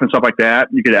runoff and stuff like that.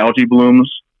 You get algae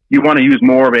blooms. You want to use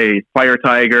more of a fire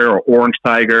tiger or orange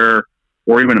tiger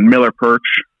or even a Miller perch,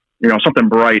 something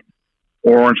bright.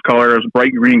 Orange colors,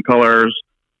 bright green colors,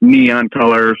 neon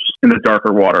colors in the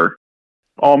darker water.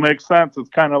 All makes sense. It's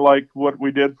kind of like what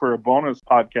we did for a bonus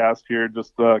podcast here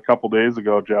just a couple days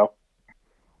ago, Jeff.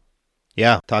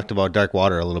 Yeah, talked about dark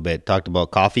water a little bit. Talked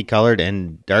about coffee colored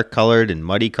and dark colored and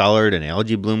muddy colored and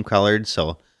algae bloom colored.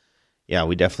 So, yeah,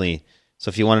 we definitely. So,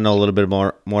 if you want to know a little bit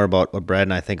more about what Brad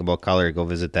and I think about color, go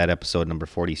visit that episode number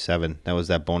 47. That was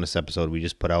that bonus episode we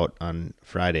just put out on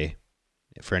Friday.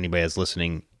 For anybody that's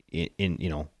listening,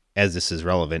 as this is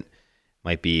relevant,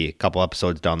 might be a couple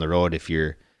episodes down the road if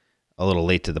you're a little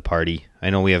late to the party. I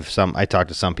know I talked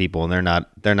to some people and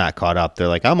they're not caught up. They're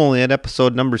like, I'm only at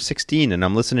episode number 16 and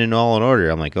I'm listening all in order.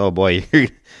 I'm like, oh boy, you're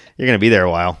going to be there a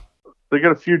while. They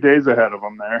got a few days ahead of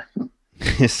them there.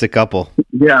 Just a couple.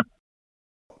 Yeah.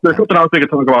 There's something else we could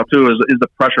talk about too is the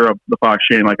pressure of the Fox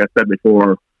chain. Like I said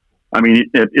before, I mean,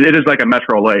 it is like a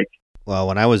metro lake. Well,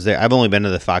 when I was there, I've only been to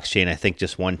the Fox chain, I think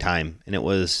just one time. And it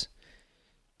was,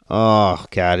 oh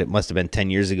God, it must've been 10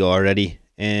 years ago already.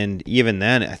 And even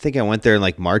then, I think I went there in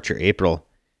like March or April.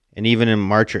 And even in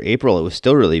March or April, it was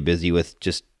still really busy with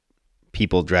just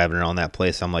people driving around that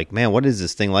place. I'm like, man, what is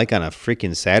this thing like on a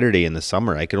freaking Saturday in the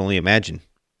summer? I could only imagine.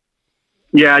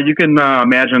 Yeah, you can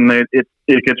imagine that it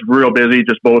gets real busy,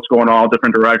 just boats going all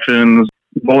different directions.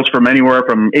 Boats from anywhere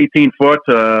from 18-foot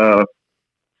to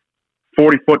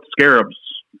 40-foot scarabs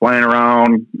flying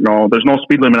around. There's no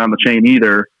speed limit on the chain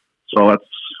either. So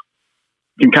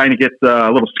can kind of get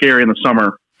a little scary in the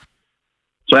summer.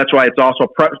 So that's why it's also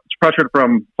pressured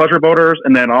from pleasure boaters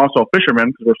and then also fishermen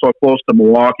because we're so close to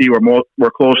Milwaukee. We're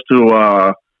close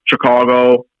to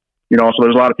Chicago. So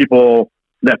there's a lot of people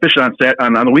that fish on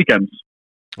the weekends.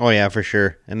 Oh, yeah, for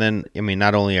sure. And then, I mean,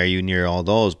 not only are you near all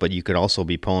those, but you could also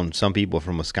be pulling some people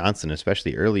from Wisconsin,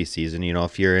 especially early season.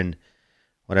 If you're in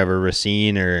whatever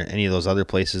Racine or any of those other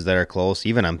places that are close,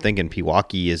 even I'm thinking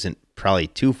Pewaukee isn't probably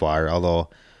too far, although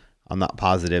I'm not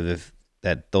positive if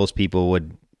that those people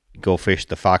would go fish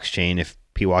the Fox chain if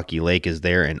Pewaukee Lake is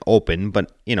there and open.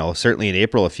 But, certainly in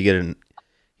April, if you get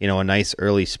a nice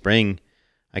early spring,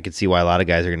 I could see why a lot of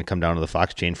guys are going to come down to the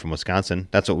Fox Chain from Wisconsin.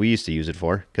 That's what we used to use it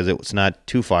for, because it's not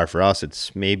too far for us.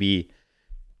 It's maybe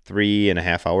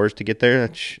 3.5 hours to get there,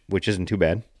 which isn't too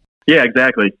bad. Yeah,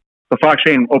 exactly. The Fox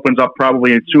Chain opens up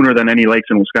probably sooner than any lakes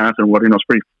in Wisconsin. It's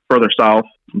pretty further south.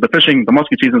 The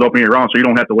muskie season's open year round, so you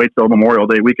don't have to wait till Memorial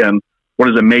Day weekend. What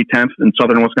is it, May 10th in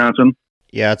southern Wisconsin?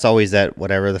 Yeah, it's always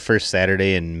the first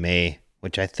Saturday in May,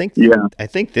 which I think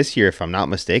this year, if I'm not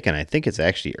mistaken, I think it's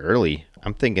actually early.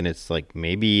 I'm thinking it's like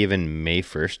maybe even May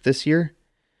 1st this year.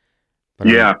 But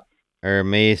yeah. Or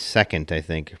May 2nd, I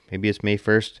think. Maybe it's May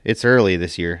 1st. It's early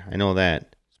this year. I know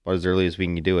that. It's about as early as we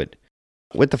can do it.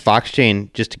 With the Fox Chain,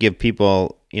 just to give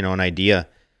people, an idea,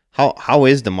 how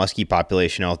is the muskie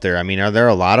population out there? I mean, are there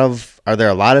a lot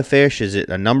of fish? Is it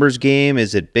a numbers game?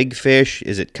 Is it big fish?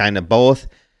 Is it kind of both?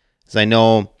 Because I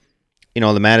know,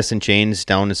 the Madison Chain's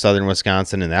down in southern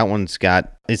Wisconsin, and that one's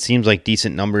got, it seems like,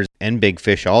 decent numbers and big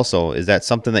fish also. Is that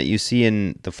something that you see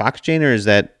in the Fox Chain, or is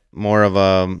that more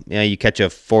of you catch a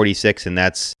 46 and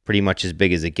that's pretty much as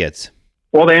big as it gets?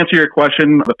 Well, to answer your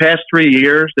question, the past 3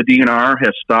 years, the DNR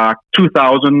has stocked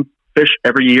 2,000 fish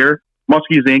every year.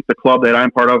 Muskies Inc., the club that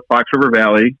I'm part of, Fox River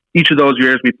Valley, each of those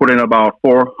years we put in about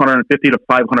 450 to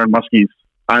 500 muskies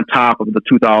on top of the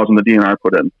 2,000 the DNR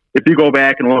put in. If you go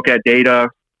back and look at data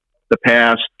the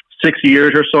past 6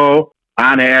 years or so,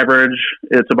 on average,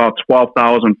 it's about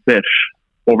 12,000 fish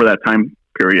over that time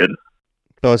period.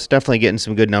 So it's definitely getting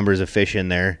some good numbers of fish in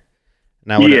there.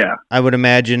 And I would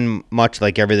imagine, much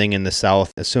like everything in the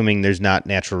South, assuming there's not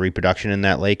natural reproduction in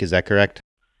that lake. Is that correct?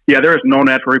 Yeah, there is no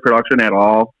natural reproduction at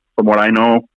all, from what I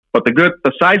know. But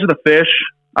the size of the fish,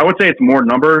 I would say it's more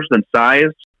numbers than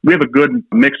size. We have a good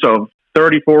mix of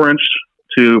 34-inch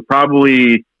to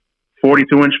probably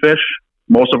 42-inch fish.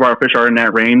 Most of our fish are in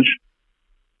that range.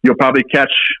 You'll probably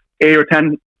catch 8 or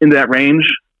 10 in that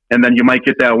range, and then you might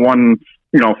get that one,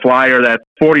 flyer that's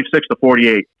 46 to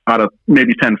 48 out of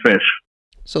maybe 10 fish.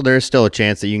 So there is still a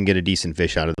chance that you can get a decent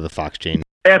fish out of the Fox Chain.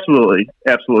 Absolutely.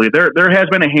 There has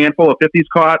been a handful of 50s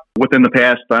caught within the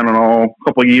past,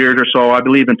 couple of years or so. I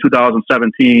believe in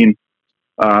 2017,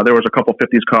 there was a couple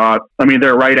 50s caught. I mean,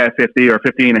 they're right at 50 or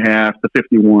 50.5 to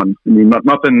 51. I mean,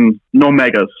 nothing, no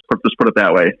megas, just put it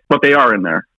that way. But they are in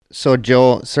there. So,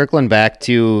 Joe, circling back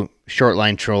to short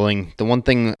line trolling, the one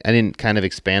thing I didn't kind of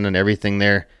expand on everything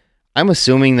there, I'm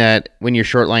assuming that when you're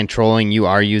short line trolling, you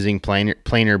are using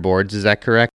planer boards. Is that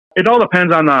correct? It all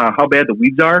depends on how bad the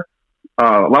weeds are.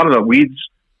 A lot of the weeds,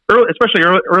 especially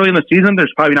early in the season,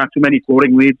 there's probably not too many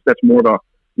floating weeds. That's more of a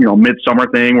midsummer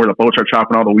thing where the boats are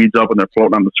chopping all the weeds up and they're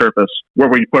floating on the surface, where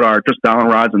we put our just down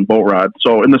rods and boat rods.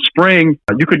 So in the spring,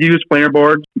 you could use planer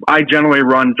boards. I generally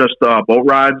run just boat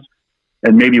rods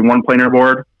and maybe one planer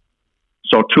board.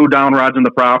 So 2 down rods in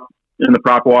the prop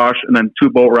wash, and then 2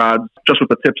 boat rods just with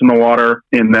the tips in the water,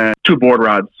 and then 2 board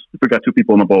rods if we got 2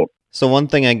 people in the boat. So one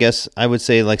thing I guess I would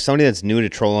say, like somebody that's new to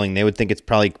trolling, they would think it's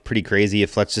probably pretty crazy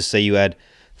if, let's just say, you had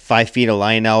 5 feet of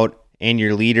line out and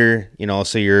your leader,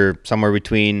 so you're somewhere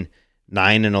between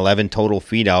 9 and 11 total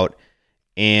feet out,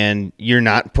 and you're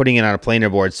not putting it on a planer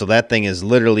board. So that thing is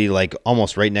literally like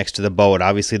almost right next to the boat.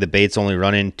 Obviously the bait's only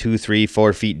running 2, 3,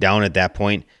 4 feet down at that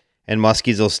point, and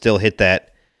muskies will still hit that.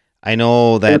 I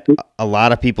know that a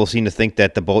lot of people seem to think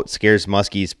that the boat scares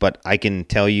muskies, but I can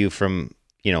tell you from,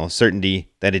 certainty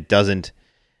that it doesn't.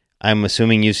 I'm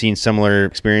assuming you've seen similar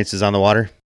experiences on the water?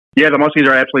 Yeah, the muskies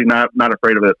are absolutely not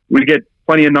afraid of it. We get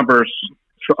plenty of numbers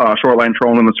short line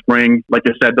trolling in the spring. Like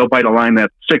I said, they'll bite a line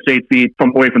that's 6, 8 feet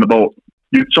away from the boat.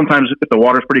 Sometimes if the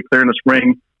water's pretty clear in the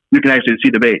spring, you can actually see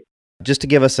the bait. Just to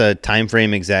give us a time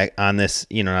frame exact on this,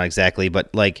 not exactly,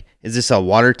 but like, is this a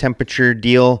water temperature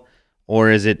deal? Or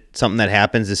is it something that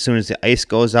happens as soon as the ice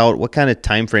goes out? What kind of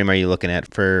time frame are you looking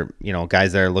at for,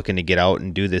 guys that are looking to get out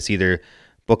and do this? Either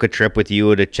book a trip with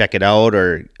you to check it out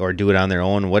or do it on their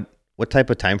own? What type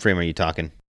of time frame are you talking?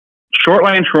 Short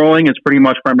line trolling is pretty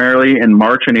much primarily in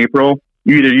March and April.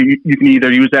 You can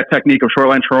either use that technique of short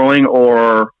line trolling,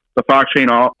 or the Fox Chain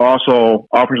also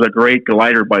offers a great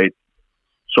glider bite.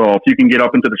 So if you can get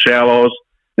up into the shallows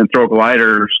and throw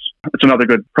gliders, it's another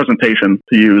good presentation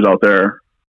to use out there.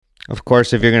 Of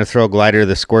course, if you're going to throw a glider,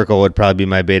 the Squircle would probably be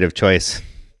my bait of choice.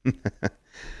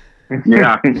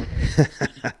 Yeah.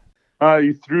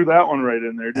 You threw that one right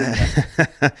in there, didn't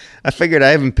you? I figured I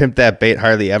haven't pimped that bait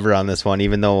hardly ever on this one,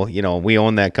 even though, we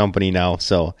own that company now.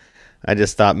 So I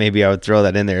just thought maybe I would throw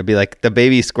that in there. It'd be like the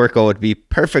baby Squircle would be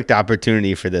perfect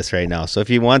opportunity for this right now. So if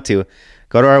you want to,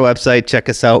 go to our website, check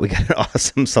us out. We got an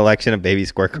awesome selection of baby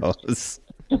Squircles.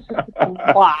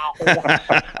 Wow.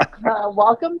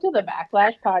 Welcome to the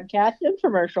Backlash Podcast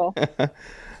infomercial.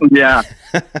 Yeah.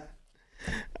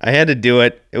 I had to do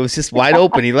it. It was just wide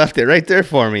open. He left it right there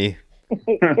for me.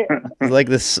 It was like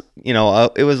this,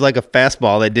 it was like a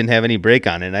fastball that didn't have any break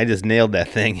on it. And I just nailed that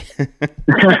thing.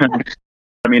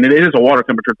 I mean, it is a water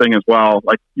temperature thing as well.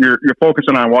 Like you're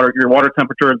focusing on water. Your water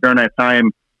temperature during that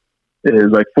time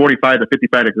is like 45 to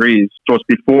 55 degrees. So it's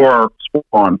before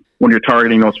spawn when you're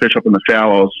targeting those fish up in the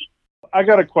shallows. I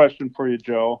got a question for you,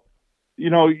 Joe.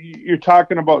 You're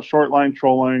talking about short line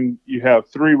trolling. You have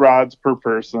 3 rods per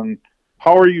person.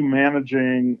 How are you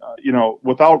managing,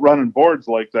 without running boards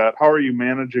like that, how are you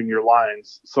managing your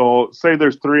lines? So say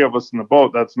there's 3 of us in the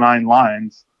boat, that's 9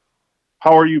 lines.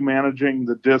 How are you managing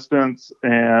the distance,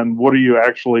 and what are you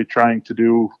actually trying to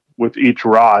do with each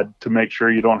rod to make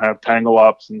sure you don't have tangle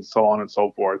ups and so on and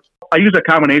so forth? I use a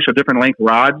combination of different length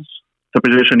rods to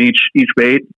position each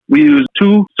bait. We use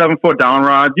 2 7-foot down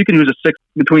rods. You can use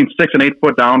between 6 and 8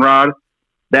 foot down rod.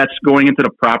 That's going into the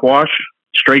prop wash,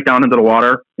 straight down into the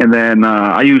water. And then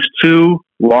I use 2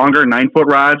 longer 9-foot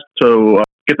rods to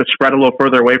get the spread a little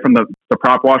further away from the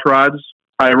prop wash rods.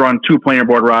 I run 2 planer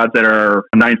board rods that are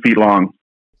 9 feet long.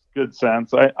 Good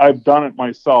sense. I've done it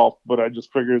myself, but I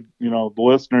just figured, the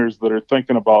listeners that are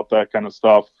thinking about that kind of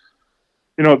stuff,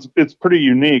 it's pretty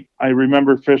unique. I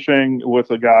remember fishing with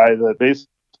a guy that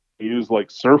basically used like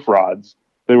surf rods.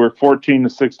 They were 14 to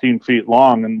 16 feet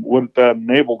long, and what that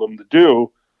enabled them to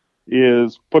do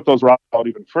is put those rods out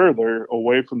even further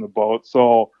away from the boat.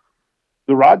 So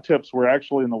the rod tips were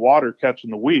actually in the water catching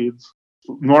the weeds.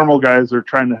 Normal guys are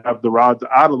trying to have the rods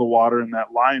out of the water, and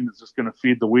that line is just going to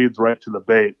feed the weeds right to the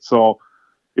bait. So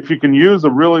if you can use a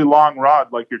really long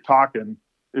rod like you're talking,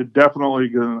 it definitely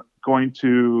going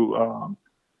to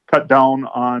cut down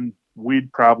on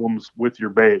weed problems with your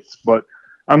baits. But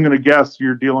I'm going to guess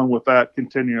you're dealing with that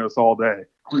continuous all day,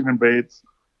 cleaning baits.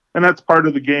 And that's part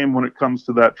of the game when it comes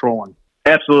to that trolling.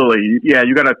 Absolutely. Yeah,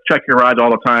 you got to check your rods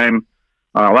all the time.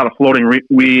 A lot of floating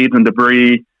weeds and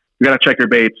debris. You got to check your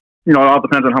baits. It all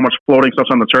depends on how much floating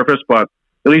stuff's on the surface, but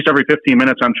at least every 15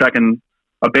 minutes I'm checking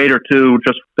a bait or 2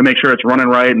 just to make sure it's running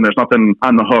right and there's nothing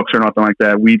on the hooks or nothing like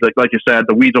that. Weeds, like you said,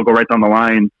 the weeds will go right down the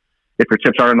line if your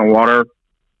tips are in the water,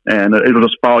 and it'll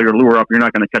just follow your lure up. You're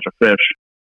not going to catch a fish.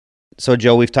 So,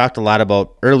 Joe, we've talked a lot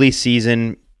about early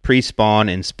season, pre-spawn,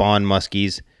 and spawn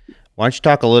muskies. Why don't you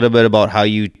talk a little bit about how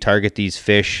you target these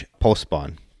fish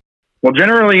post-spawn? Well,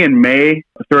 generally in May,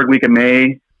 the 3rd week of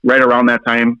May, right around that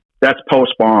time, that's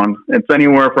post-spawn. It's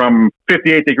anywhere from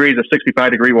 58 degrees to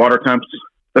 65-degree water temps.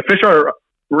 The fish are,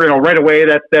 right away,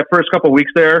 that first couple of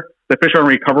weeks there, the fish are in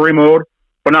recovery mode,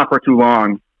 but not for too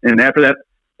long. And after that,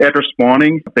 after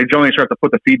spawning, they generally start to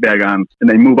put the feed bag on, and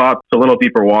they move out to a little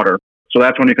deeper water. So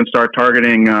that's when you can start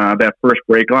targeting that first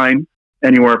break line,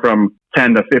 anywhere from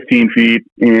 10 to 15 feet,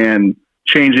 and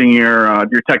changing your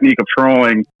technique of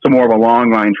trolling to more of a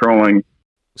long line trolling.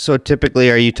 So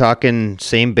typically, are you talking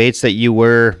same baits that you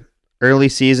were early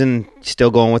season, still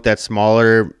going with that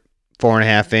smaller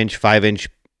 4.5 inch, 5 inch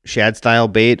shad style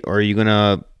bait, or are you going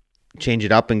to change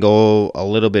it up and go a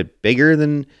little bit bigger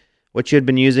than what you had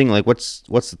been using? Like what's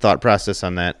the thought process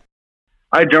on that?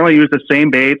 I generally use the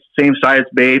same baits, same size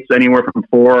baits, anywhere from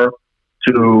 4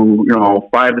 to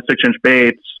 5 to 6 inch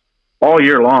baits all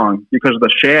year long, because the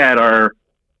shad are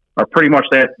pretty much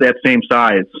that same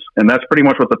size, and that's pretty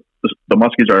much what the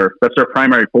muskies are. That's their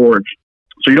primary forage.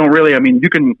 So you don't really, you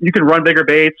can run bigger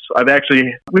baits.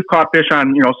 We've caught fish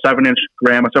on 7-inch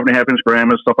grama, 7.5-inch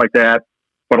grama, stuff like that.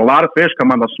 But a lot of fish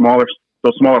come on the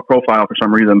smaller profile for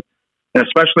some reason, and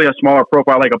especially a smaller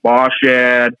profile like a boss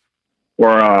shad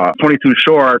or a 22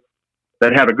 short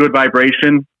that have a good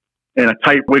vibration and a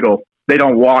tight wiggle. They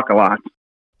don't walk a lot.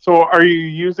 So are you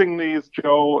using these,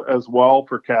 Joe, as well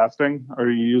for casting? Are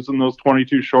you using those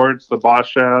 22 shorts, the boss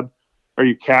shad? Are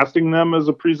you casting them as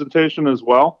a presentation as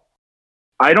well?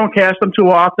 I don't cast them too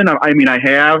often. I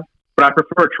have, but I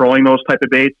prefer trolling those type of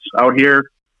baits out here.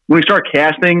 When we start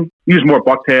casting, use more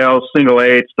bucktails, single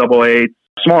 8s, double 8s,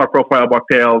 smaller profile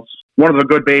bucktails. One of the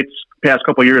good baits past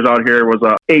couple of years out here was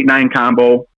a 8-9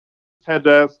 combo. Had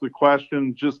to ask the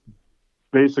question just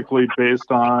basically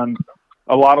based on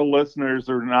a lot of listeners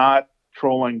are not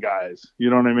trolling guys.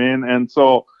 You know what I mean? And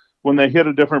so when they hit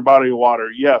a different body of water,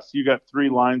 yes, you got 3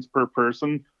 lines per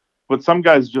person, but some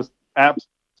guys just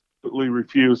absolutely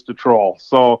refuse to troll.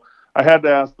 So I had to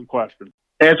ask the question.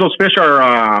 As those fish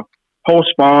are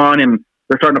post-spawn and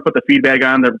they're starting to put the feed bag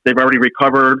on, they've already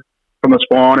recovered from the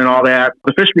spawn and all that,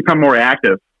 the fish become more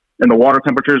active and the water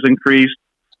temperatures increase.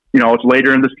 It's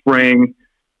later in the spring.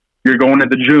 You're going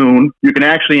into June. You can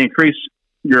actually increase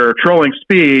your trolling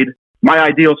speed my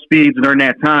ideal speeds during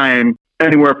that time,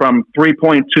 anywhere from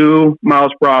 3.2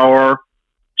 miles per hour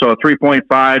to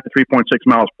 3.5 to 3.6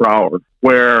 miles per hour,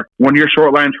 where when you're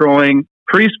short line trolling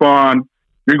pre-spawn,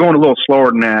 you're going a little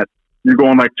slower than that. You're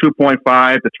going like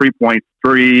 2.5 to 3.3,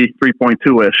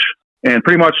 3.2-ish. And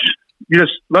pretty much you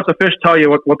just let the fish tell you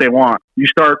what they want. You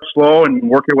start slow and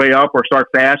work your way up, or start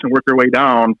fast and work your way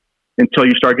down until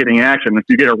you start getting action. If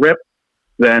you get a rip,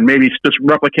 then maybe just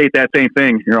replicate that same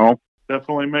thing, you know?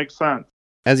 Definitely makes sense.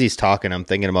 As he's talking, I'm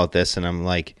thinking about this, and I'm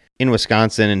like, in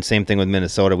Wisconsin, and same thing with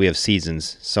Minnesota, we have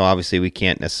seasons. So obviously we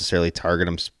can't necessarily target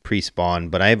them pre-spawn,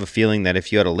 but I have a feeling that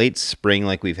if you had a late spring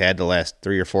like we've had the last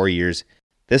 3 or 4 years,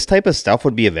 this type of stuff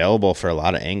would be available for a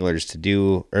lot of anglers to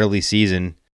do early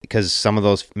season, because some of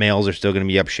those males are still going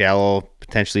to be up shallow.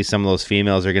 Potentially some of those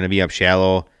females are going to be up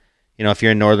shallow. You know, if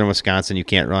you're in northern Wisconsin, you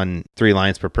can't run 3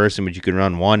 lines per person, but you can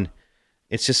run 1.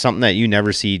 It's just something that you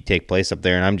never see take place up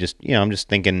there. And I'm just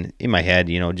thinking in my head,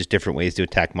 just different ways to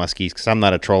attack muskies, because I'm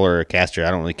not a troller or a caster.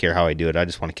 I don't really care how I do it. I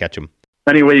just want to catch them.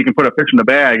 Any way you can put a fish in the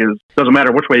bag doesn't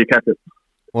matter which way you catch it.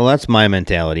 Well, that's my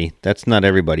mentality. That's not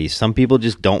everybody's. Some people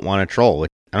just don't want to troll. I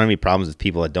don't have any problems with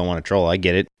people that don't want to troll. I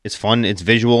get it. It's fun. It's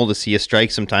visual to see a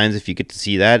strike sometimes if you get to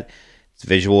see that. It's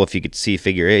visual if you get to see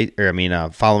figure eight,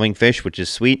 following fish, which is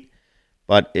sweet.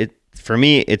 But for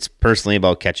me, it's personally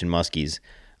about catching muskies.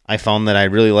 I found that I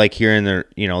really like hearing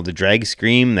the drag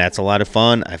scream. That's a lot of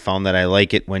fun. I found that I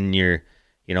like it when you're,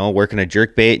 working a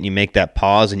jerk bait and you make that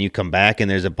pause and you come back and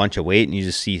there's a bunch of weight and you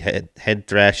just see head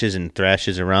thrashes and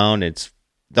thrashes around. It's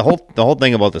the whole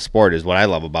thing about the sport is what I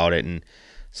love about it. And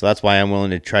so that's why I'm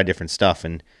willing to try different stuff.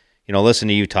 And, listen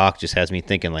to you talk just has me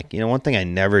thinking like, one thing I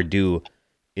never do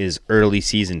is early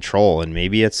season troll, and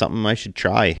maybe it's something I should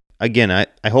try. Again,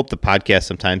 I hope the podcast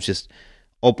sometimes just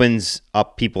opens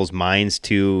up people's minds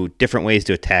to different ways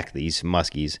to attack these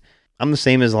muskies. I'm the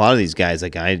same as a lot of these guys.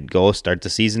 Like, I go start the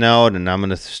season out, and I'm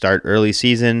going to start early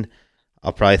season.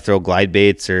 I'll probably throw glide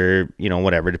baits or,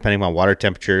 whatever, depending on water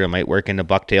temperature. I might work into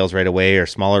bucktails right away, or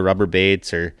smaller rubber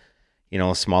baits, or,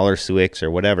 smaller suics or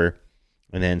whatever.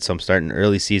 And then so I'm starting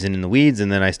early season in the weeds,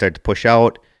 and then I start to push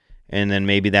out, and then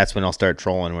maybe that's when I'll start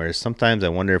trolling. Whereas sometimes I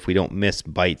wonder if we don't miss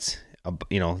bites.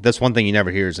 That's one thing you never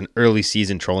hear is an early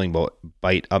season trolling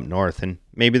bite up north, and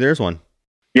maybe there's one.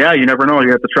 Yeah, you never know.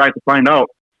 You have to try to find out.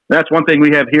 That's one thing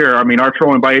we have here. I mean, our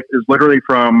trolling bite is literally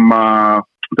from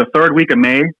the 3rd week of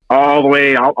May all the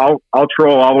way. I'll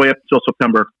troll all the way up until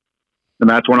September, and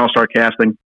that's when I'll start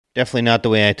casting. Definitely not the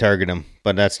way I target them,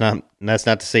 but that's not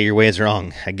to say your way is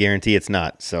wrong. I guarantee it's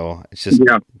not. So it's just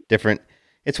different.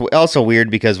 It's also weird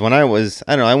because when I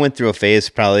went through a phase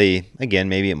probably, again,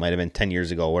 maybe it might have been 10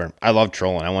 years ago, where I loved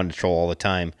trolling. I wanted to troll all the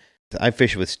time. I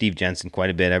fish with Steve Jensen quite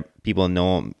a bit. People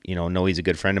know him, know he's a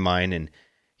good friend of mine, and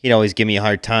he'd always give me a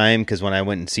hard time because when I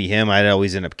went and see him, I'd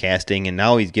always end up casting, and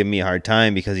now he's giving me a hard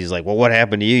time because he's like, well, what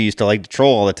happened to you? You used to like to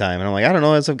troll all the time. And I'm like, I don't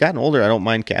know. As I've gotten older, I don't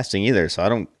mind casting either. So I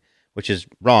don't, which is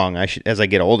wrong. As I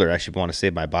get older, I should want to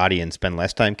save my body and spend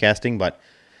less time casting, but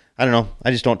I don't know.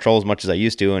 I just don't troll as much as I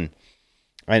used to, and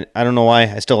I don't know why.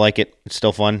 I still like it. It's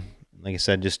still fun. Like I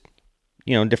said, just,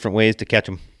 different ways to catch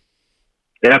them.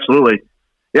 Yeah, absolutely.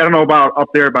 Yeah, I don't know about up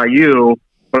there by you,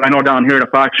 but I know down here the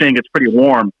Fox Chain gets pretty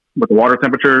warm with the water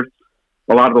temperatures.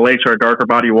 A lot of the lakes are darker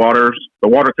body waters. The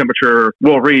water temperature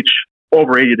will reach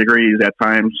over 80 degrees at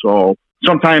times. So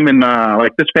sometime in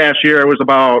like this past year, it was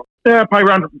about probably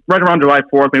right around July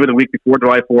 4th, maybe the week before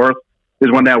July 4th.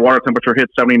 Is when that water temperature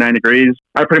hits 79 degrees.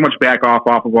 I pretty much back off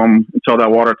of them until that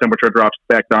water temperature drops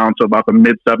back down to about the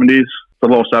mid-70s, the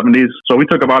low 70s. So we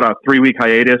took about a 3-week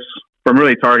hiatus from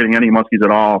really targeting any muskies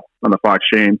at all on the Fox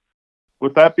Chain.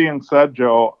 With that being said,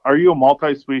 Joe, are you a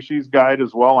multi-species guide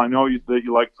as well? I know that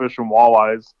you like fishing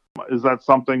walleyes. Is that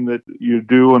something that you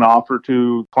do and offer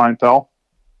to clientele?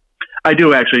 I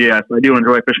do actually, yes. I do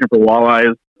enjoy fishing for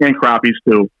walleyes and crappies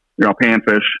too,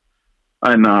 panfish.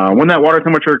 And when that water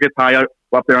temperature gets high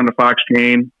up there on the Fox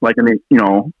Chain, like in the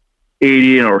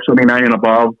 80 or 79 and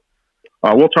above,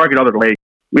 we'll target other lakes.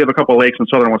 We have a couple of lakes in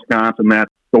southern Wisconsin that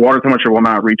the water temperature will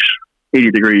not reach 80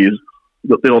 degrees.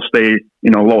 It'll stay,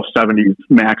 low 70s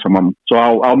maximum. So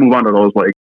I'll move on to those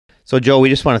lakes. So, Joe, we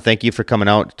just want to thank you for coming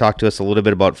out to talk to us a little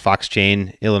bit about Fox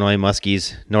Chain, Illinois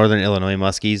muskies, northern Illinois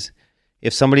muskies.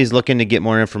 If somebody's looking to get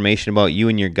more information about you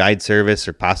and your guide service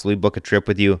or possibly book a trip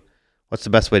with you, what's the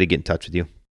best way to get in touch with you?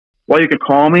 Well, you can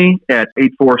call me at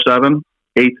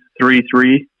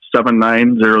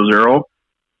 847-833-7900,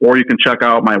 or you can check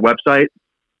out my website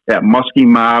at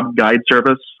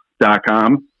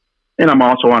muskymobguideservice.com. And I'm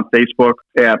also on Facebook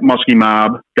at Muskie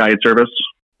Mob Guide Service.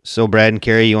 So, Brad and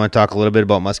Carrie, you want to talk a little bit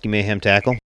about Muskie Mayhem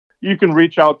Tackle? You can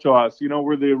reach out to us.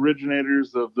 We're the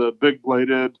originators of the big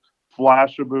bladed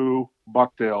Flashabou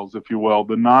bucktails, if you will,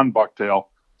 the non-bucktail.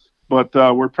 But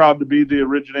we're proud to be the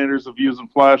originators of using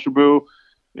Flashabou,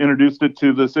 introduced it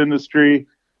to this industry.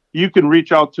 You can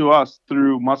reach out to us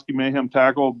through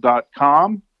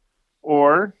MuskieMayhemTackle.com,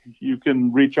 or you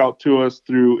can reach out to us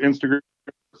through Instagram,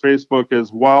 Facebook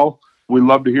as well. We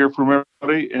love to hear from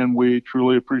everybody, and we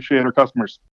truly appreciate our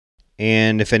customers.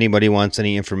 And if anybody wants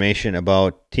any information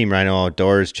about Team Rhino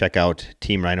Outdoors, check out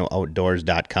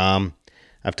TeamRhinoOutdoors.com.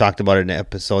 I've talked about it in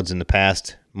episodes in the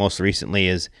past. Most recently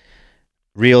is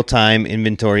real-time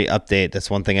inventory update.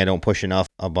 That's one thing I don't push enough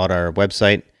about our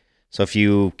website. So if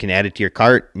you can add it to your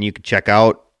cart and you can check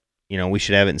out, we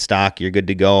should have it in stock. You're good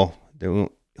to go.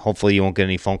 Hopefully you won't get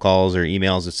any phone calls or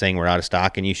emails that saying we're out of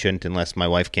stock, and you shouldn't unless my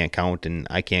wife can't count and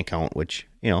I can't count, which,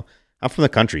 I'm from the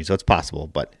country, so it's possible,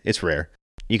 but it's rare.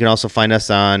 You can also find us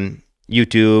on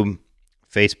YouTube,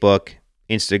 Facebook,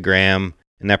 Instagram,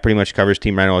 and that pretty much covers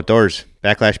Team Rhino Outdoors.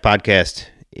 Backlash Podcast.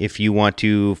 If you want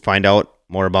to find out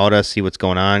more about us, see what's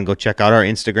going on, go check out our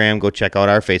Instagram, go check out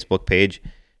our Facebook page.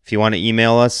 If you want to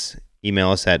email us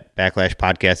at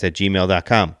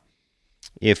backlashpodcast@gmail.com.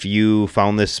 If you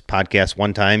found this podcast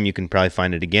one time, you can probably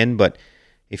find it again. But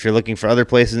if you're looking for other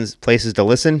places to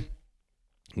listen,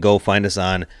 go find us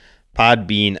on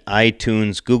Podbean,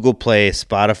 iTunes, Google Play,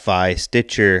 Spotify,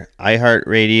 Stitcher,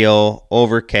 iHeartRadio,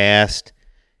 Overcast,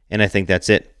 and I think that's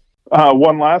it.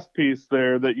 One last piece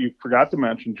there that you forgot to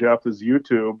mention, Jeff, is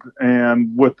YouTube.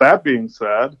 And with that being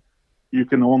said, you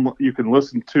can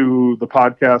listen to the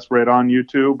podcast right on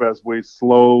YouTube as we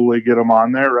slowly get them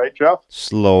on there, right, Jeff?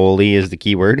 Slowly is the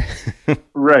key word.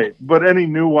 Right, but any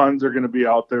new ones are going to be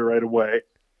out there right away.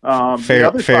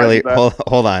 Fairly,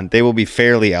 hold on. They will be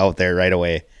fairly out there right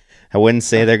away. I wouldn't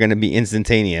say they're going to be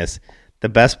instantaneous. The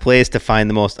best place to find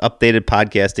the most updated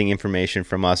podcasting information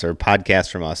from us or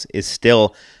podcasts from us is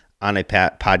still on a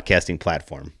podcasting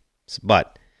platform.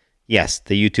 But yes,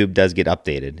 the YouTube does get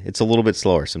updated. It's a little bit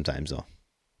slower sometimes, though.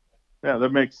 Yeah,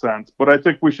 that makes sense. But I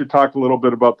think we should talk a little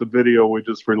bit about the video we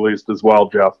just released as well,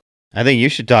 Jeff. I think you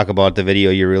should talk about the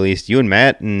video you released. You and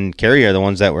Matt and Carrie are the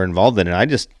ones that were involved in it. I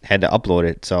just had to upload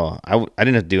it, so I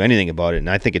didn't have to do anything about it, and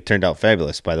I think it turned out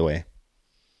fabulous, by the way.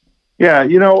 Yeah,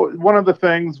 one of the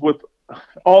things with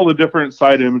all the different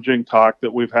side imaging talk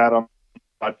that we've had on the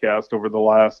podcast over the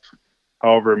last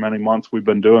however many months we've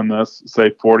been doing this, say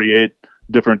 48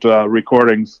 different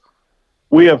recordings,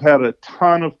 we have had a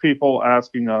ton of people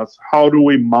asking us, how do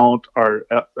we mount our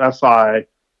SI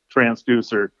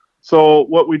transducer? So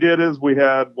what we did is we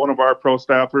had one of our pro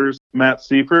staffers, Matt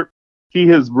Seifert. He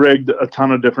has rigged a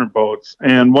ton of different boats.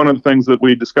 And one of the things that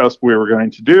we discussed we were going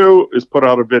to do is put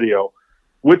out a video,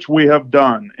 which we have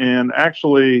done. And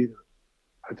actually,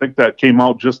 I think that came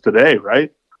out just today,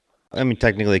 right? I mean,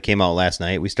 technically it came out last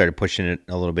night. We started pushing it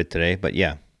a little bit today, but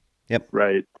yeah. Yep.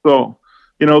 Right. So,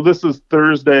 this is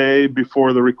Thursday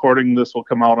before the recording. This will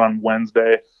come out on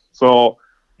Wednesday. So,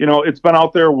 it's been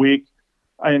out there a week.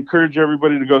 I encourage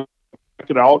everybody to go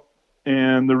check it out.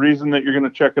 And the reason that you're going to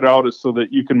check it out is so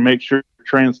that you can make sure your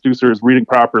transducer is reading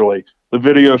properly. The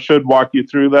video should walk you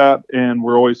through that, and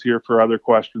we're always here for other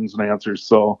questions and answers.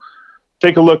 So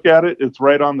take a look at it. It's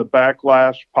right on the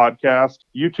Backlash Podcast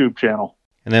YouTube channel.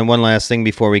 And then one last thing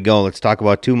before we go, let's talk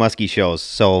about 2 Muskie shows.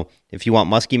 So if you want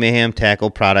Muskie Mayhem tackle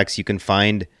products, you can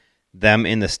find them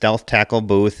in the Stealth Tackle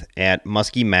booth at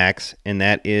Muskie Max, and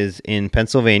that is in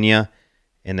Pennsylvania,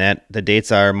 and that the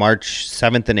dates are March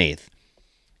 7th and 8th.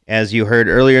 As you heard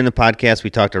earlier in the podcast, we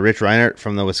talked to Rich Reinert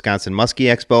from the Wisconsin Muskie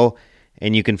Expo,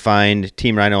 and you can find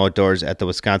Team Rhino Outdoors at the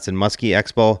Wisconsin Muskie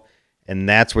Expo, and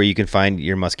that's where you can find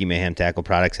your Muskie Mayhem tackle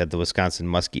products at the Wisconsin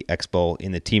Muskie Expo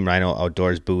in the Team Rhino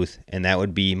Outdoors booth, and that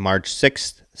would be March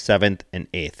 6th, 7th, and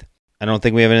 8th. I don't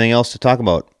think we have anything else to talk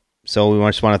about, so we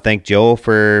just want to thank Joe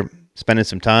for spending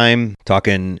some time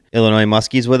talking Illinois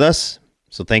Muskies with us.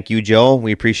 So thank you, Joe.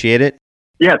 We appreciate it.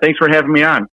 Yeah, thanks for having me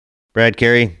on. Brad,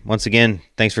 Carey, once again,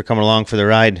 thanks for coming along for the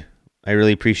ride. I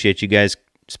really appreciate you guys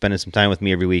spending some time with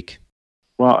me every week.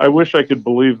 Well, I wish I could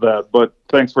believe that, but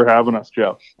thanks for having us,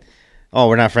 Jeff. Oh,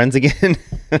 we're not friends again?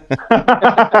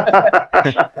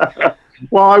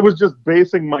 Well, I was just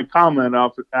basing my comment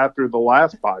off after the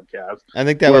last podcast. I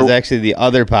think that was actually the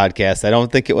other podcast. I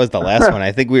don't think it was the last one.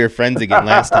 I think we were friends again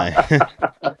last time.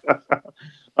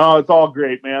 Oh, it's all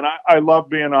great, man. I love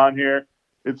being on here.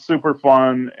 It's super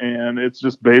fun, and it's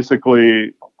just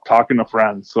basically talking to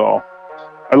friends. So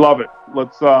I love it.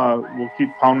 We'll keep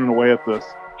pounding away at this.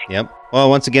 Yep. Well,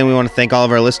 once again, we want to thank all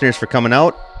of our listeners for coming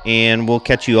out, and we'll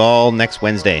catch you all next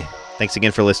Wednesday. Thanks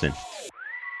again for listening.